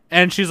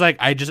 And she's like,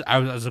 I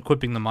was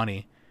equipping the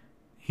money.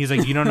 He's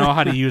like, "You don't know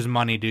how to use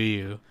money, do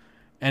you?"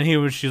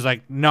 And she's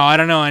like, "No, I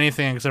don't know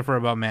anything except for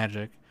about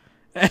magic."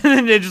 And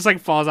then it just like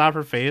falls off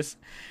her face,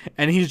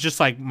 and he's just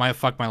like, my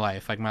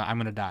life, like I'm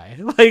gonna die,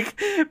 like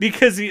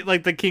because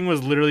the king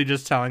was literally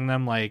just telling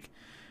them like,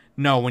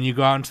 no, when you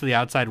go out into the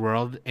outside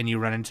world and you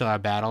run into a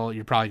battle,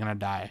 you're probably gonna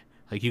die.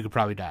 Like you could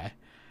probably die.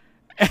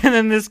 And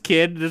then this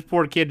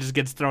poor kid just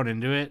gets thrown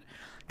into it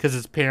because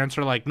his parents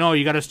are like, no,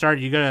 you gotta start,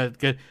 you're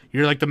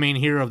like the main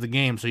hero of the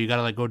game, so you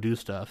gotta like go do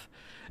stuff.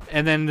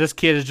 And then this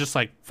kid is just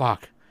like,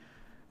 fuck.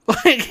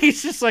 Like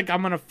he's just like,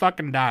 I'm gonna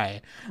fucking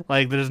die.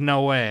 Like there's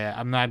no way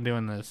I'm not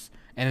doing this.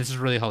 And it's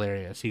just really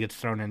hilarious. He gets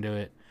thrown into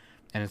it,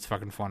 and it's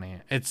fucking funny.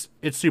 It's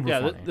super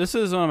funny. This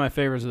is one of my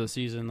favorites of the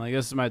season. Like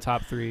this is my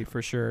top 3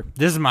 for sure.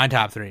 This is my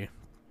top 3.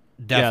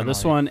 Definitely. Yeah,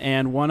 this one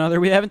and one other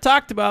we haven't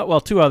talked about.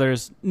 Well, 2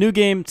 others. New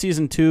Game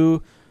Season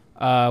 2.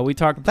 We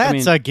talked.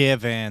 That's a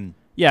given.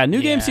 Yeah,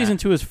 New Game Season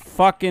 2 is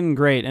fucking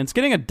great, and it's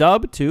getting a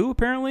dub too.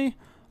 Apparently,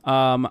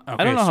 I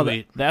don't know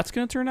how that's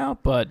gonna turn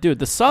out, but dude,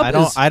 the sub.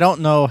 I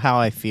don't know how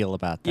I feel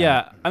about that.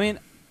 Yeah, I mean,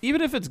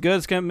 even if it's good,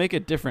 it's gonna make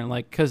it different.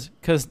 Like, cause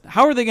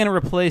how are they gonna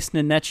replace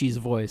Nenechi's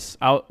voice?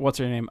 What's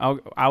her name?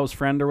 Ao's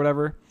friend or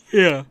whatever.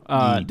 Yeah.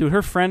 Dude,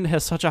 her friend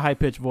has such a high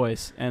pitched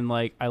voice, and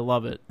like I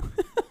love it.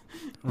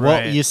 Well,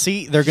 Right. you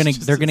see, they're gonna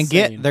It's they're gonna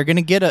insane.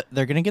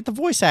 get the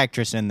voice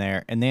actress in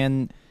there, and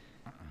then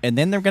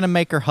they're gonna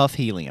make her huff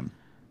helium.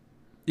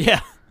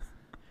 Yeah.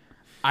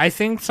 I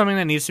think something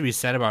that needs to be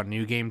said about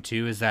New Game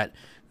 2 is that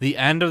the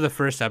end of the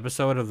first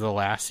episode of the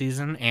last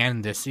season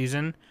and this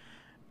season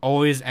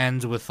always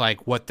ends with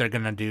like what they're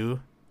gonna do.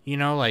 You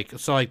know, like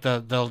so like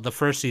the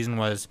first season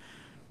was,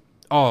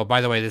 oh,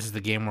 by the way, this is the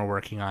game we're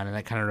working on, and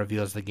that kind of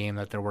reveals the game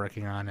that they're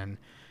working on, and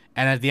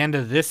at the end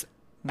of this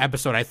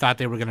episode, I thought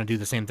they were gonna do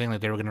the same thing,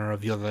 like they were gonna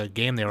reveal the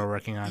game they were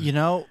working on. You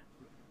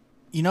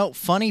know,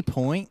 funny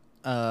point.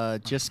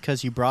 Just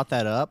because you brought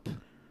that up,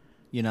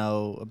 you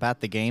know,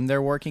 about the game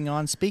they're working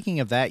on. Speaking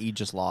of that, you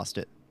just lost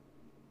it.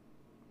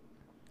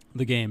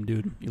 The game,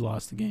 dude. You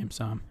lost the game,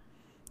 Sam.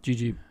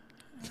 GG.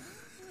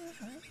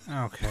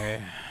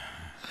 Okay.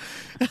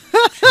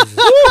 Jesus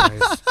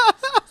Christ.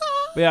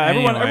 But yeah,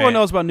 Anyway. everyone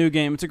knows about New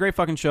Game. It's a great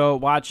fucking show.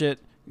 Watch it.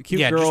 Cute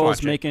Yeah, just girls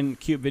watch it. making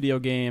cute video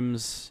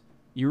games.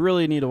 You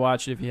really need to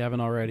watch it if you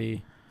haven't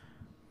already.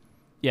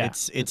 Yeah,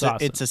 it's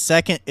awesome. a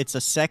second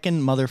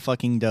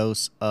motherfucking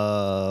dose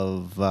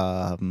of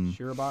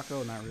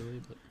Shirobako, not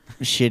really, but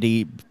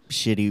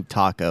shitty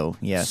taco.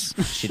 Yes,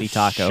 shitty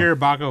taco.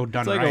 Shirobako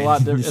done it's like right. a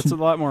lot. It's a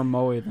lot more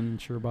moe than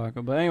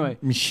Shirobako. But anyway,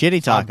 Shitty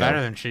It's a lot taco.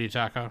 better than Shitty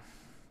Taco.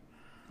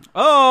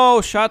 oh,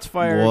 shots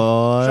fired!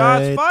 What?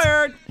 Shots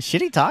fired!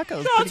 Shitty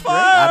taco. Shots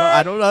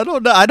I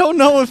don't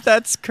know if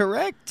that's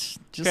correct.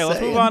 Just Okay, let's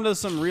saying. move on to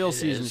some real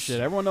season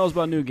shit. Everyone knows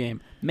about New Game.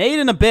 Made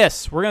in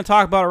Abyss. We're gonna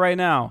talk about it right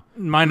now.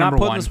 My I'm not number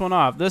putting one. this one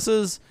off. This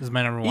is This is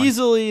my number one.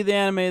 easily the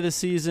anime of the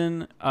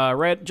season.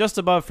 Right, just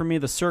above for me,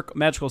 the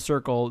Magical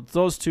Circle.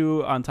 Those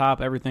two on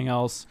top. Everything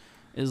else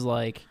is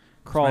like It's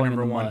my crawling in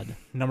number the one. mud.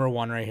 Number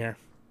one right here.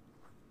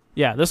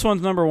 Yeah, this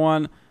one's number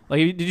one. Like,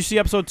 did you see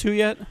episode 2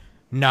 yet?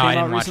 No, Came I out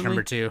didn't watch recently?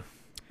 number two.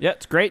 Yeah,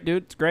 it's great,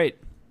 dude. It's great.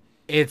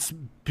 It's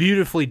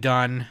beautifully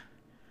done.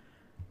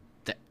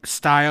 The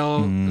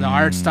style, the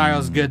art style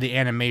is good. The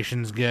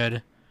animation's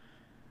good.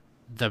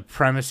 The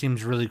premise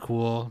seems really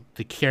cool.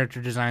 The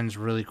character design's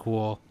really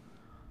cool.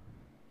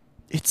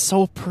 It's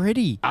so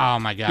pretty. Oh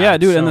my god! Yeah,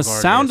 dude, it's and the so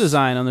sound gorgeous.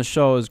 design on the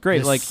show is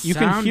great. The Like, you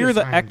can sound hear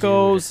the design,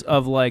 echoes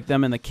of like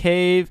them in the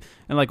cave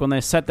and like when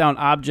they set down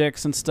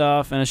objects and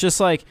stuff, and it's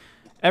just like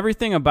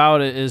everything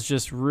about it is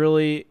just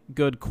really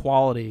good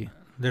quality.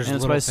 There's and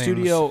it's little by things.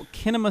 Studio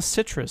Kinema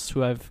Citrus,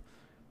 who I've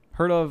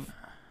heard of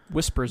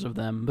whispers of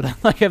them, but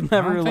like I've I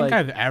never don't think like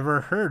I've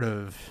ever heard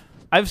of.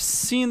 I've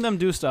seen them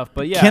do stuff,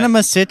 but yeah,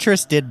 Kinema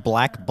Citrus did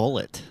Black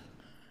Bullet.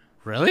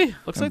 Really?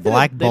 looks like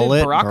Black they did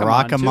Bullet,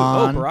 Barakamon, too.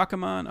 Barakamon. Oh,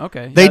 Barakamon.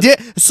 Okay, They Yeah,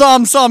 did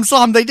some.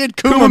 They did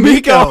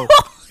Kumamiko.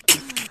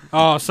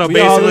 Oh, so We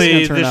all this is basically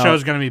gonna turn this out.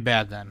 show's gonna be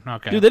bad then.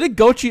 Okay. Dude, they did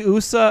Gochi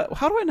Usa.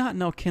 How do I not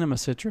know Kinema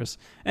Citrus?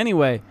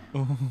 Anyway,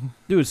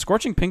 dude,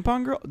 Scorching Ping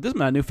Pong Girl. This is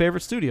my new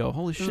favorite studio.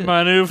 Holy this shit. is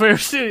my new favorite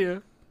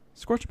studio.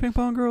 Scorching Ping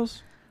Pong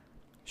Girls.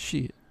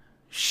 Shit.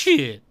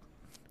 Shit.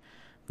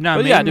 No,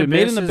 But yeah, dude,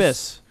 Made in is-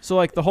 Abyss. So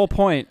like the whole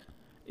point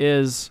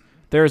is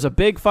there's a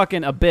big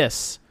fucking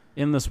abyss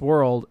in this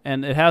world,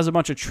 and it has a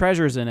bunch of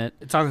treasures in it.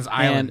 It's on this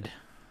island.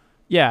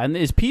 Yeah, and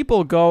these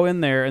people go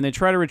in there and they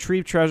try to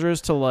retrieve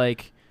treasures to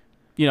like,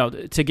 you know,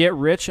 to get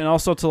rich and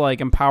also to like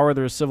empower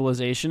their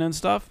civilization and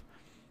stuff.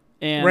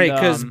 And Right,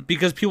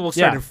 because people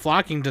started yeah.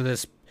 flocking to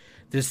this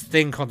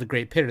thing called the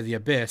Great Pit or the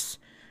Abyss,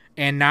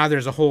 and now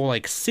there's a whole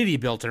like city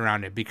built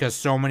around it because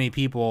so many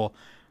people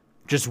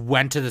just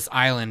went to this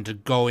island to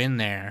go in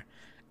there,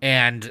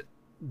 and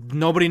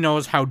nobody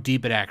knows how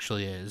deep it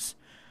actually is.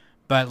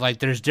 But like,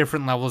 there's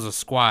different levels of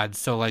squads.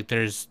 So like,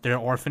 there's their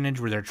orphanage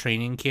where they're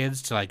training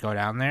kids to like go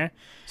down there.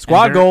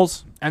 squad and they're-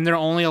 goals. and they're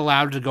only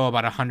allowed to go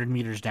about 100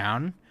 meters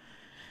down.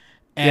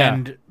 Yeah.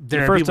 And there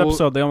The are first people,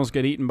 episode, they almost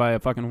get eaten by a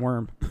fucking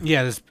worm.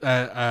 yeah, this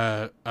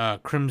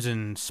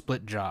Crimson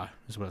Split Jaw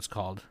is what it's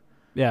called.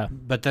 Yeah.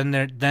 But then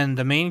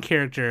the main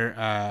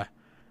character,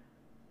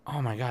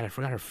 oh my god, I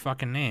forgot her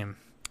fucking name.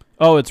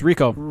 Oh, it's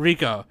Rico.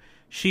 Rico.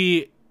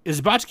 She is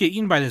about to get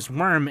eaten by this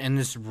worm, and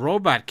this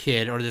robot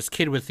kid, or this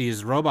kid with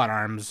these robot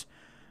arms,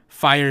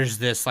 fires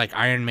this like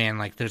Iron Man,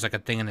 like there's like a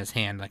thing in his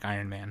hand, like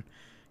Iron Man.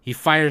 He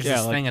fires Yeah,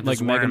 this thing at like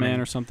this Mega worm Man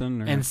and, or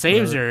something. and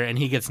saves her, and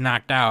he gets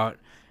knocked out,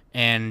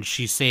 and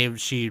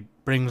she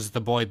brings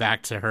the boy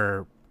back to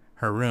her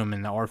room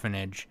in the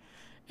orphanage,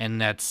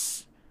 and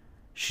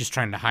she's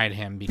trying to hide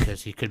him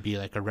because he could be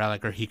like a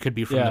relic, or he could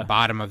be from Yeah. the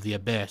bottom of the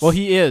abyss. Well,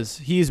 he is.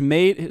 He's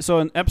made. So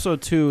in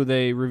episode 2,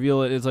 they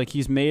reveal it. It's like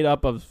he's made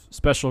up of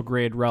special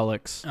grade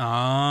relics.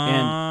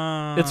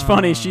 and It's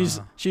funny.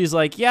 She's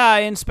like, yeah, I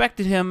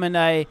inspected him and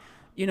I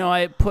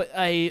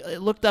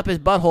looked up his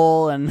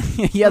butthole and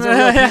he has a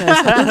real penis.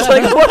 It's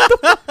like, what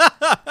the?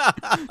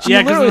 She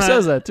Yeah, 'cause literally in the-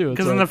 says that too. It's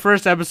because in like- the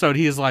first episode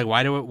he's like,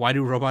 why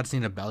do robots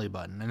need a belly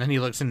button? And then he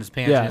looks in his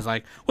pants Yeah. and he's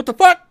like, what the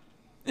fuck?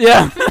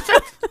 yeah.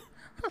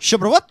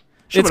 Shubba what?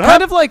 It's Shubba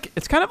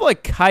kind of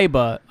like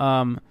Kaiba,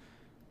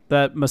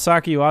 that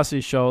Masaki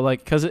Uesugi show,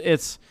 like because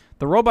it's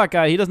the robot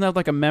guy. He doesn't have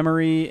like a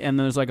memory, and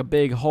there's like a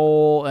big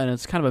hole, and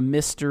it's kind of a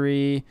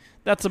mystery.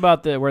 That's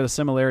about where the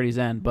similarities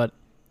end, but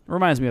it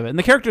reminds me of it. And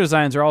the character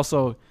designs are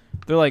also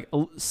they're like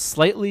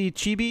slightly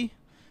chibi,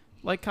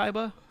 like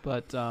Kaiba,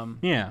 but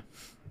Yeah.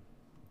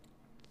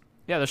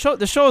 yeah, the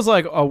show is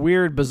like a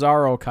weird,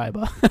 bizarro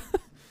Kaiba.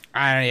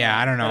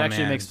 I don't know, It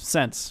actually man. makes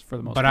sense for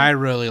the most But part. I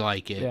really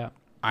like it. Yeah.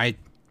 I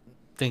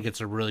think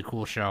it's a really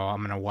cool show.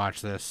 I'm gonna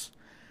watch this.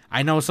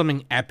 I know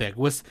something epic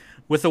with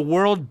a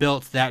world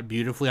built that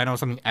beautifully. I know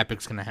something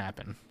epic's gonna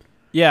happen.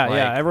 Yeah, Like-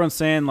 yeah. Everyone's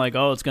saying like,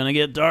 "Oh, it's gonna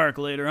get dark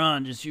later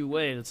on. Just you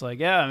wait." It's like,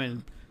 yeah, I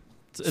mean,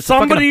 it's a fucking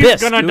Somebody's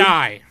abyss, gonna dude.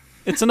 die.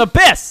 It's an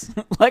abyss.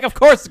 Like, of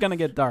course it's gonna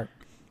get dark.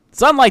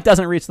 Sunlight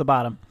doesn't reach the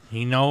bottom.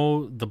 You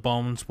know the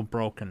bones were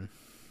broken.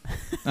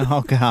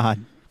 Oh God.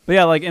 But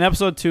yeah, like in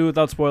episode 2,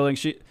 without spoiling,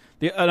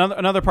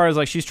 another part is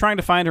like she's trying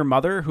to find her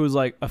mother, who's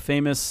like a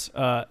famous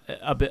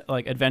a bit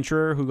like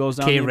adventurer who goes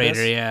down the abyss.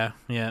 K-Raider,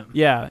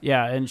 yeah.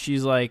 Yeah, and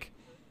she's like,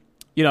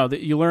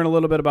 you learn a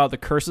little bit about the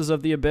curses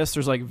of the abyss.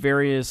 There's like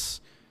various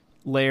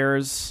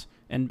layers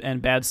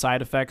and bad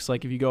side effects.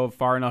 Like if you go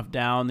far enough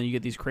down, then you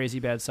get these crazy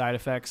bad side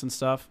effects and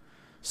stuff.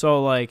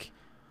 So like,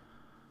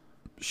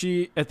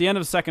 she at the end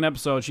of the second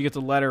episode, she gets a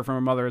letter from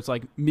her mother. It's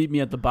like, "Meet me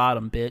at the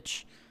bottom,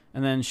 bitch,"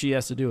 and then she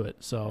has to do it.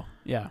 So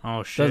yeah.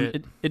 Oh shit.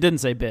 It didn't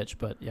say bitch,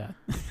 but yeah.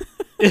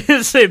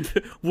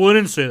 It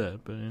wouldn't say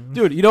that, but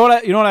Dude, you know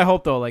what I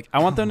hope though? Like, I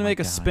want them to my make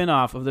a God.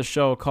 spin-off of the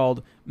show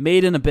called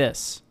Made in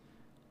Abyss.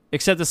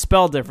 Except it's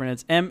spelled different.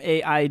 It's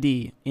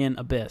MAID in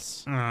Abyss.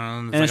 it's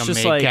And like it's a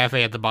just maid like-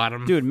 cafe at the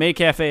bottom. Dude, May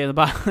Cafe at the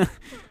bottom.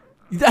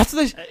 That's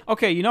the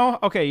you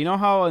know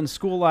how in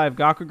School Live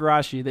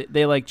Gakugarashi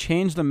they like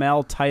change the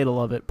male title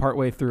of it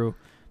partway through.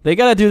 They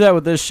got to do that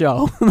with this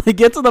show. They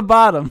get to the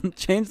bottom,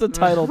 change the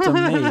title to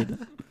Made.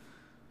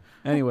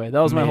 Anyway, that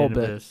was my Made whole in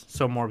bit. Abyss.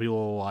 So more people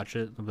will watch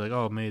it. They'll be like,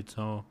 "Oh, made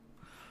so."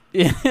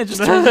 Yeah, it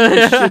just turns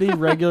into a shitty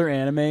regular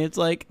anime. It's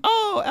like,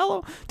 oh,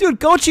 hello. Dude,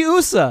 Gochi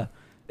Usa.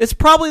 It's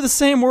probably the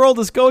same world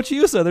as Gochi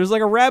Usa. There's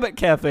like a rabbit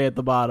cafe at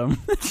the bottom.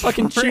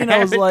 Fucking Chino's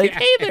Rabbit like,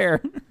 cafe. hey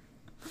there.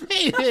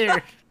 Hey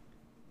there,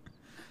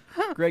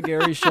 Greg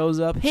Gary shows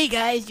up. Hey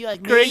guys, you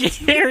like Greg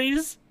meat?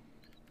 Ayers.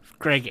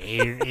 Greg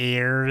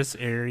Ayers.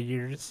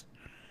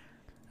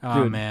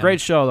 Oh Dude, man, great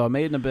show though.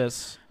 Made in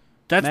Abyss.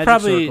 That's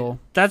Magic Circle.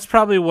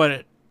 probably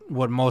what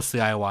mostly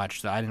I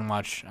watched. I don't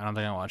think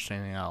I watched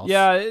anything else.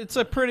 Yeah, it's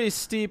a pretty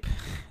steep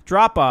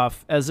drop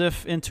off, as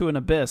if into an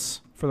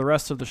abyss for the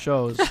rest of the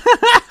shows.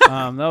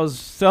 That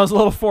was a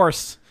little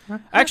forced.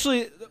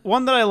 Actually,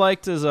 one that I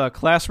liked is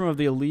Classroom of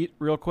the Elite.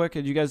 Real quick,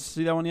 did you guys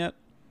see that one yet?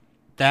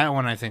 that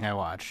one I think I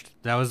watched.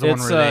 That was the one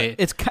where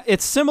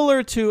It's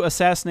similar to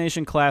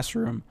Assassination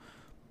Classroom,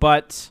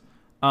 but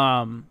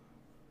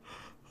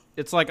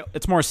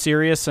it's more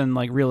serious and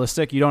like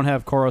realistic. You don't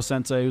have Koro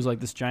Sensei, who's like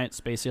this giant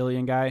space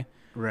alien guy.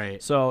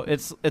 right. So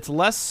it's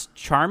less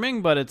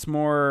charming, but it's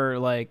more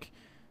like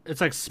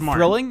It's like smart.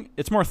 thrilling.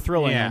 It's more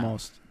thrilling Yeah.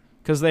 almost,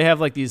 because they have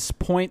like these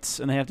points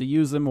and they have to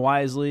use them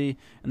wisely,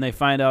 and they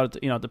find out.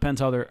 It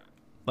depends how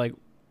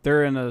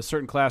they're in a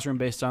certain classroom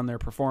based on their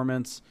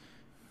performance,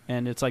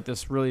 and it's like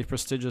this really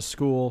prestigious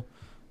school.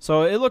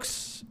 So it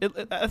looks.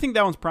 I think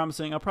that one's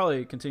promising. I'll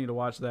probably continue to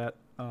watch that.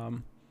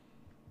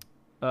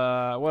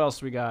 What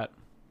else we got?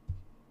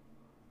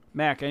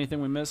 Mac,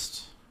 anything we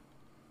missed?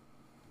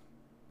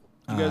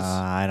 You guys,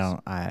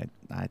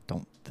 I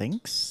don't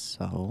think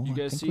so. you I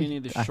guys think see we- any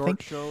of the I short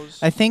think- shows?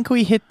 I think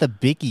we hit the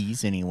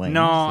biggies anyway.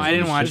 No, that I we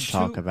didn't watch should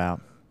talk two-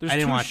 about. There's I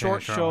didn't two watch any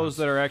short short shows ones.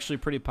 that are actually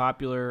pretty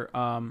popular.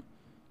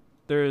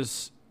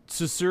 There's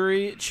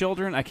Tsusuri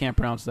Children. I can't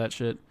pronounce that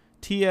shit.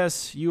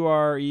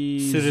 Tsure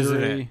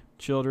Tsuzure.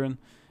 Children.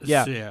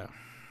 Yeah. Yeah.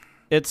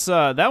 It's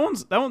that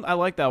one. I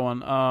like that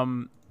one.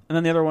 And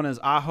then the other one is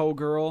Aho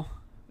Girl.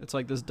 It's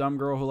like this dumb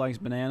girl who likes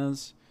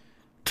bananas.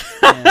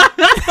 And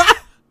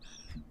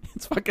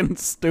it's fucking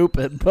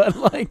stupid, but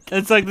like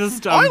It's like this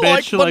dumb I bitch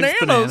like who likes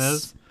bananas.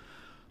 bananas.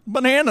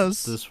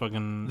 Bananas. This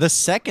fucking The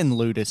second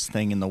lewdest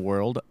thing in the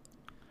world,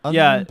 other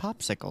Yeah. than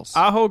popsicles.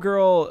 Aho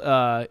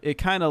Girl, it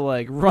kind of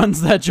like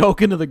runs that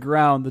joke into the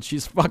ground that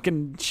she's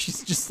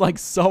just like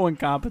so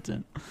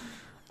incompetent.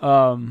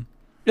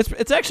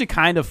 It's actually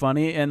kind of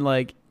funny, and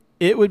like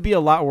it would be a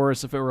lot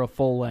worse if it were a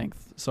full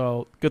length.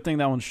 So good thing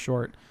that one's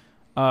short.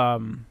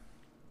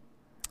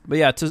 But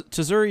yeah,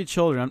 Tsuzuri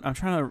Children. I'm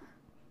trying to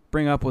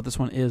bring up what this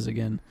one is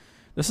again.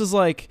 This is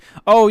like,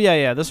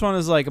 this one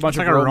is like a bunch it's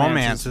like of a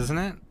romances. romance, isn't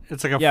it?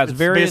 It's like Yeah, it's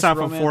various based off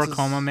of romances.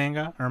 4-Koma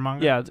manga or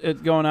manga. Yeah,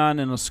 it's going on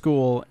in a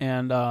school,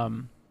 and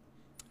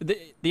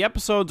the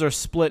episodes are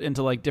split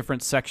into like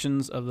different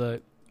sections of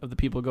the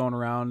people going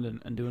around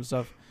and doing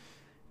stuff,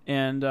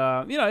 and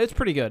it's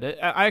pretty good.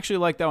 I actually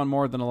like that one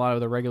more than a lot of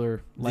the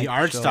regular. The length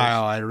art shows.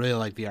 style, I really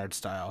like the art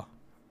style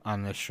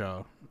on this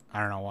show. I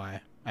don't know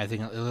why. I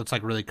think it looks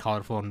like really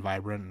colorful and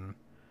vibrant. And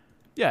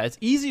Yeah, it's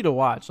easy to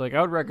watch. Like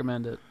I would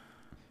recommend it.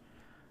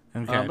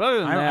 okay, but other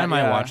than I that,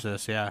 might yeah. watch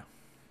this. Yeah.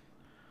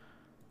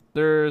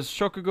 There's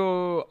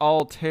Shokugo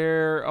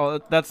Altair. Oh,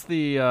 that's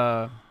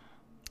the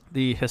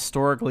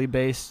historically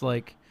based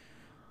like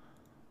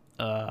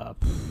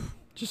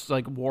just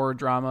like war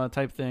drama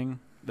type thing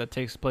that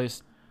takes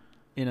place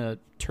in a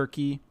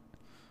Turkey,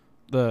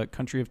 the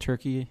country of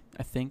Turkey,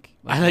 I think.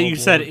 Like I thought you World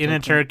said War in a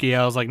type thing. turkey.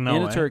 I was like, no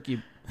in way. a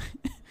Turkey.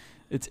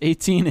 It's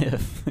 18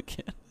 if.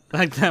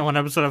 Like that one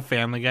episode of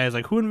Family Guy is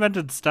like, who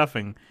invented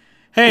stuffing?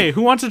 Hey,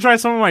 who wants to try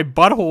some of my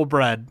butthole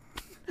bread?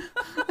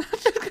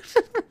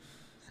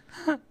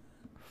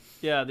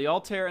 Yeah, the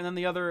Altair, and then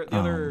the other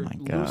my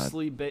God.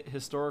 loosely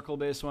historical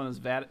based one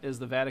is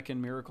the Vatican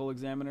Miracle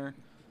Examiner.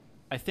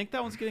 I think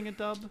that one's getting a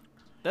dub.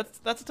 That's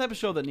the type of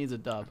show that needs a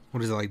dub.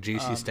 What is it, like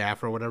JC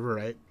Staff or whatever,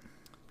 right?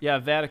 Yeah,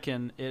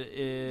 Vatican. It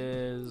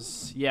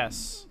is,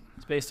 yes.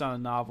 It's based on a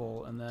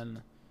novel, and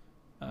then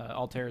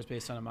Altair is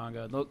based on a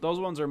manga. Those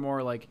ones are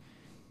more like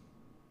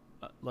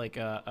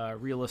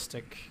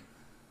realistic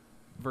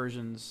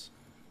versions.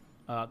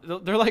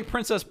 They're like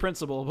Princess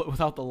Principal, but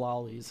without the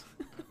lollies.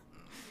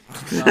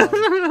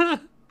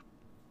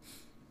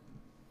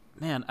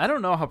 Man, I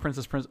don't know how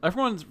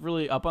everyone's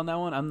really up on that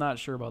one. I'm not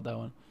sure about that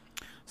one.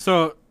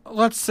 So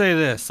let's say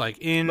this, like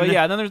But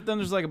yeah, then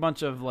there's like a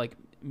bunch of like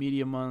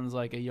medium ones,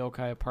 like a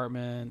Yokai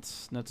Apartment,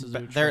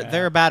 Netsuzu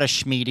They're about a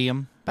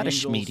schmedium. About a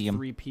Angels schmedium.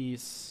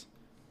 3-piece,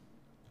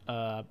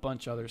 a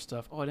bunch of other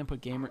stuff. Oh, I didn't put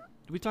Gamer.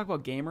 Did we talk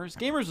about Gamers?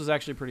 Gamers was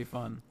actually pretty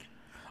fun.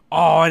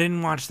 Oh, I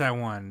didn't watch that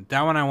one.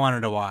 That one I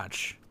wanted to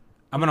watch.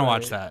 I'm gonna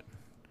watch Right. that.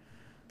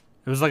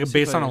 It was like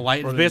based on a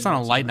light. It's based on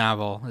a light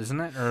novel, isn't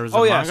it? Or is it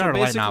Yeah, manga so or a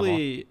light novel?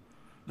 basically,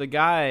 the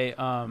guy.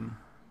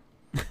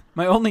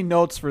 My only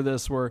notes for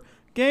this were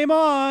 "Game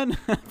on"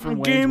 from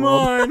Wayne's Game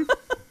World. on.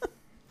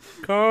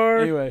 Car.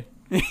 Anyway,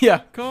 yeah,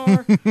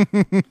 car.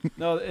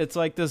 No, it's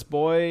like this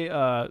boy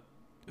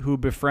who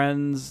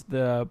befriends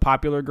the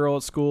popular girl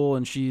at school,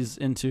 and she's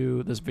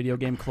into this video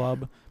game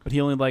club, but he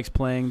only likes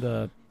playing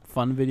the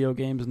fun video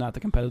games, not the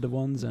competitive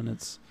ones, and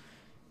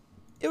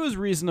it was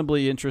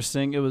reasonably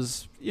interesting. It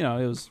was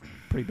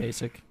pretty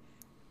basic.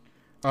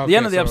 Okay, The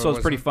end of the so it episode was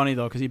pretty wasn't- funny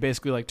though, because he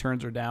basically like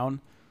turns her down.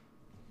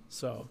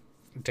 So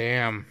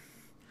Damn.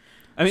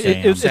 I mean,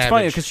 Damn. it's funny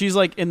Savage. because she's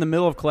like in the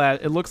middle of class.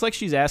 It looks like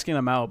she's asking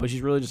him out, but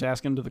she's really just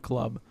asking him to the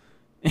club.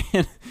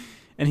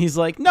 And he's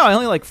like, "No, I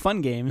only like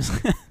fun games."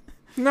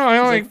 No, I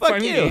only like, "Fuck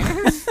fun you."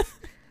 games.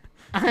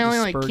 I only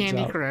Just like spurts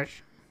Candy out.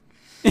 Crush.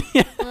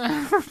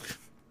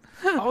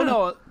 Oh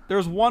no,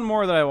 there's one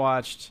more that I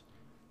watched.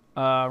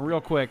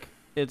 Real quick,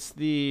 it's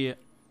the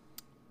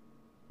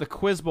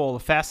Quiz Bowl, the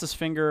fastest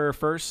finger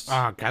first.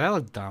 Oh god, that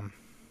looked dumb.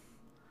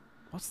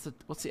 What's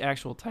the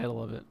actual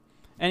title of it?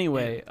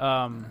 Anyway, did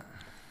I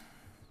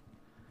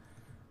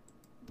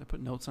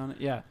put notes on it?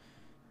 Yeah.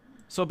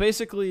 So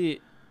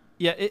basically,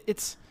 yeah,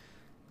 it's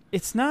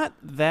not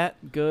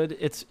that good.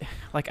 It's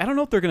like I don't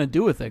know what they're gonna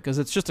do with it because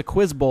it's just a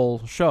Quiz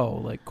Bowl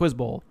show, like Quiz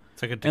Bowl.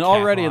 It's like a And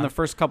already in decathlon. the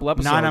first couple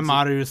episodes,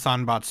 Nanamaru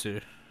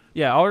Sanbatsu.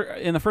 yeah,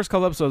 in the first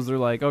couple episodes, they're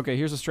like, okay,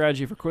 here's a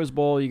strategy for Quiz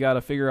Bowl. You got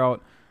to figure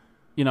out,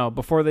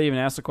 before they even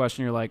ask the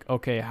question, you're like,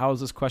 okay, how is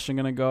this question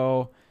gonna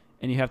go?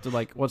 And you have to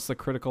like, what's the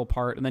critical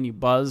part? And then you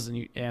buzz and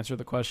you answer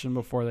the question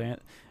before they.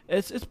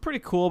 It's pretty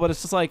cool, but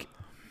it's just like,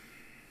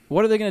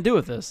 what are they gonna do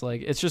with this?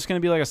 Like, it's just gonna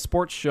be like a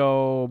sports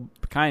show,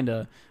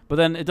 kinda. But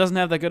then it doesn't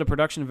have that good of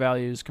production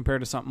values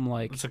compared to something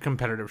like It's a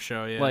competitive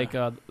show,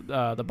 yeah.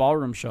 the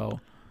ballroom show.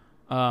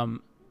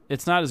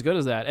 It's not as good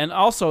as that. And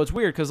also, it's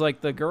weird because like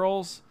the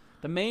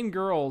main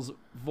girl's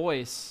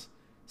voice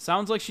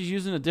sounds like she's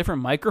using a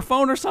different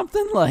microphone or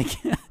something. Like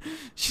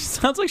she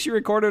sounds like she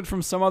recorded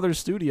from some other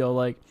studio.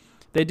 Like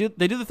they do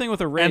the thing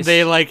with a race, and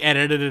they like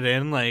edited it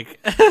in, like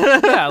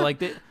yeah,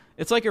 like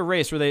it's like a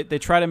race where they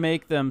try to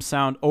make them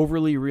sound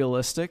overly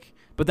realistic,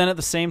 but then at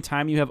the same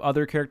time you have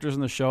other characters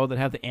in the show that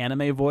have the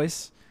anime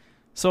voice.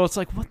 So it's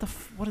like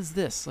what is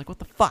this? Like what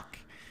the fuck?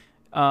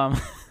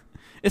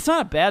 It's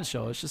not a bad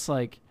show. It's just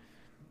like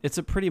it's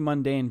a pretty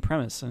mundane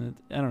premise, and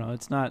I don't know.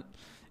 It's not.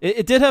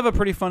 It did have a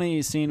pretty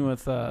funny scene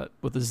with the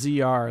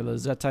ZR, the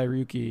Zetai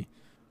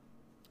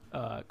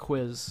Ryuki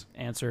quiz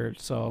answered.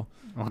 So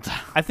what the-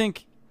 I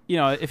think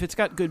if it's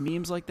got good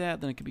memes like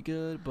that, then it could be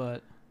good.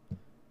 But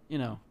I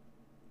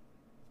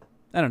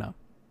don't know.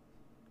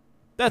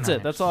 That's it.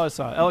 Nice. That's all I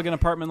saw. Elegant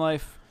Apartment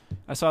Life.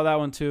 I saw that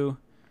one too.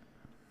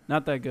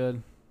 Not that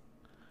good.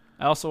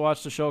 I also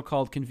watched a show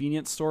called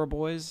Convenience Store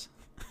Boys.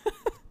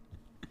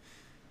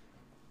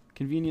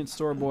 Convenience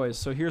Store Boys.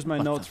 So here's my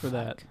notes for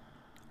that.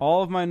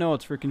 All of my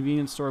notes for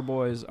Convenience Store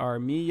Boys are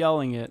me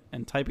yelling it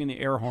and typing the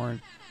air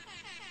horn.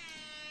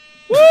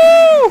 Woo!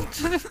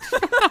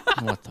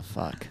 What the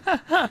fuck?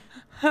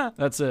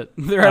 That's it.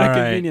 They're at All a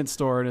right. convenience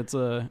store and it's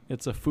a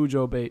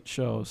Fujo bait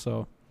show.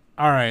 So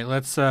All right,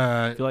 let's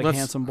if you like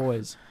handsome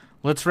boys.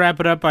 let's wrap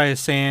it up by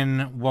saying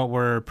what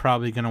we're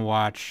probably gonna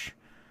watch.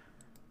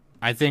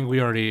 I think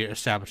we already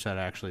established that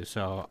actually.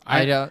 So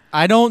I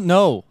don't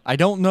know.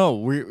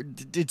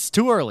 It's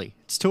too early.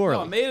 It's too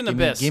early. Oh, Made in Give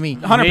me- Abyss. Give me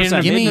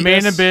 100%. Give me- Made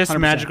in Abyss, 100%.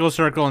 Magical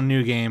Circle, and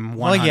New Game. 100.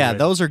 Well, yeah,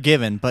 those are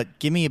given, but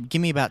give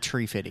me about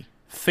Tree Fitty.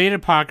 Fate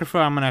Apocrypha,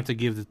 I'm gonna have to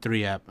give the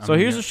 3 up. So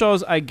here's the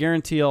shows I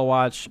guarantee I'll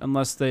watch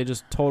unless they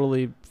just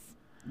totally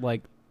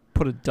like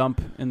put a dump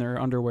in their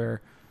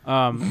underwear.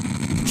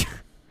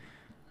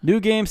 New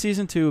Game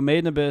Season 2, Made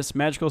in Abyss,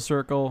 Magical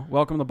Circle,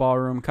 Welcome to the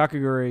Ballroom,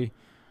 Kakaguri.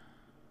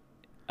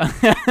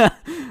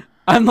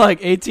 I'm like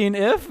 18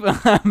 if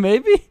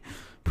maybe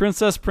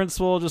Princess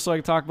Principal just so I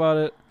can talk about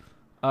it.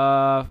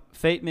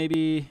 Fate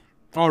maybe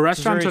Oh,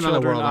 Restaurant to Missouri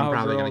Another Children, World. I'm Aho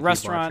probably Girl. gonna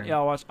Restaurant. keep Yeah,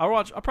 watching.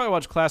 I'll probably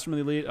watch Classroom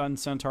of the Elite on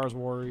Centaur's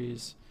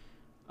Worries.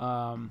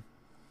 And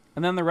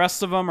then the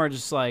rest of them are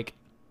just like,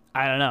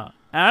 I don't know.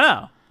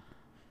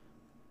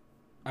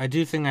 I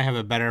do think I have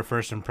a better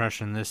first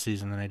impression this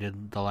season than I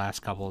did the last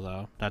couple,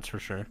 though. That's for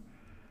sure.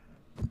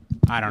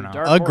 I don't know.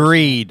 Dark Horse,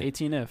 Agreed.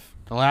 18 if.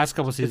 The last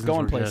couple seasons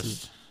going were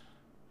places.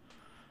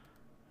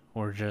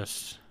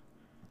 just.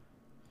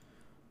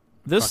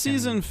 This Fucking-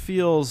 season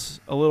feels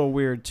a little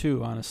weird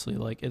too, honestly.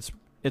 Like it's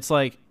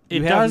like It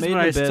you have does, Made in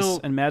but I Abyss still-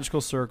 and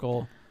Magical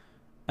Circle,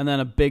 and then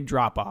a big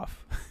drop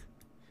off.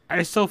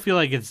 I still feel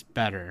like it's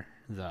better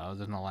though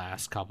than the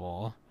last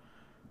couple.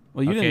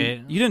 Well, you Okay.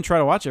 didn't try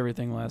to watch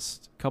everything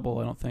last couple.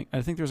 I don't think.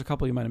 I think there's a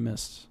couple you might have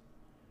missed.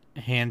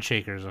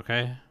 Handshakers,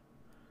 okay?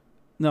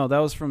 No, that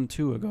was from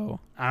 2 ago.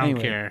 I don't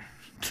Anyway. care.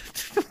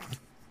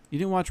 You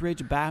didn't watch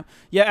Rage of Bab?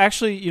 Yeah,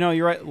 actually,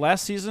 you're right.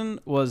 Last season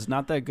was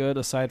not that good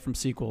aside from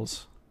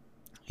sequels.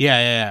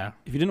 Yeah.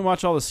 If you didn't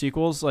watch all the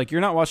sequels, like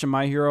you're not watching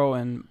My Hero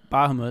and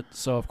Bahamut,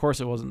 so of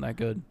course it wasn't that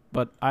good.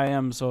 But I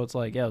am, so it's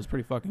like, yeah, it was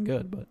pretty fucking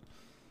good. But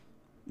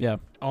yeah,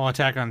 Oh,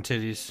 Attack on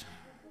Titties.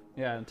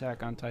 yeah,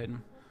 Attack on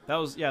Titan.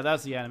 That's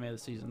the anime of the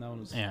season. That one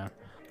was Yeah.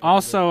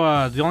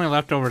 Also, the only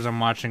leftovers I'm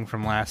watching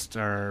from last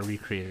are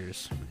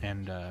Recreators,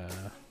 and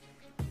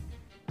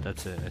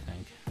that's it, I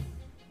think.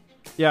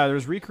 yeah.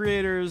 There's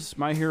Recreators,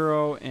 My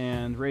Hero,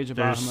 and Rage of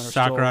There's Bahamut. Are Sakura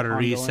still to ongoing.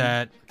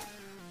 Reset,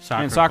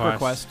 And Sakura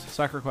Quest.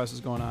 Sakura Quest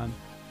is going on.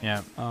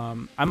 Yeah.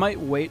 I might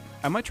wait.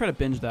 I might try to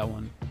binge that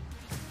one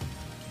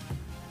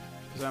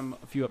because I'm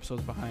a few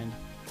episodes behind.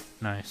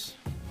 Nice.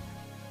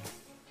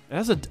 It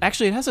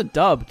has a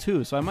dub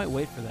too, so I might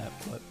wait for that.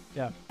 But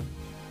yeah,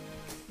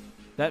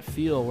 that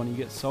feel when you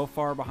get so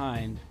far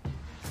behind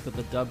that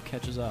the dub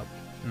catches up.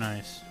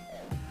 Nice.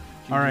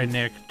 All right,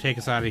 Nick, take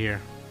us out of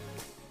here.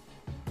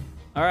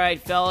 All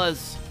right,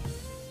 fellas.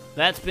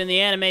 That's been the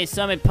Anime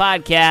Summit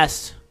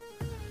podcast.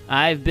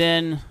 I've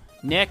been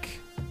Nick,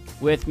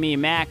 with me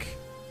Mac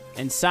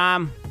and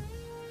Sam,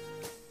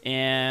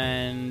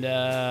 and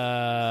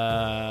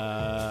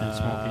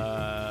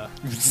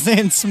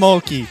And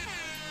Smokey.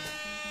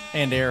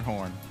 And air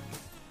horn.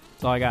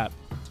 That's all I got.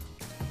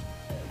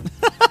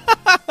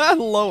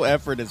 Low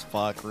effort as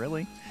fuck,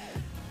 really?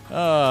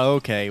 Oh,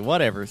 okay,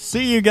 whatever.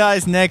 See you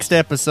guys next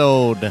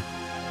episode.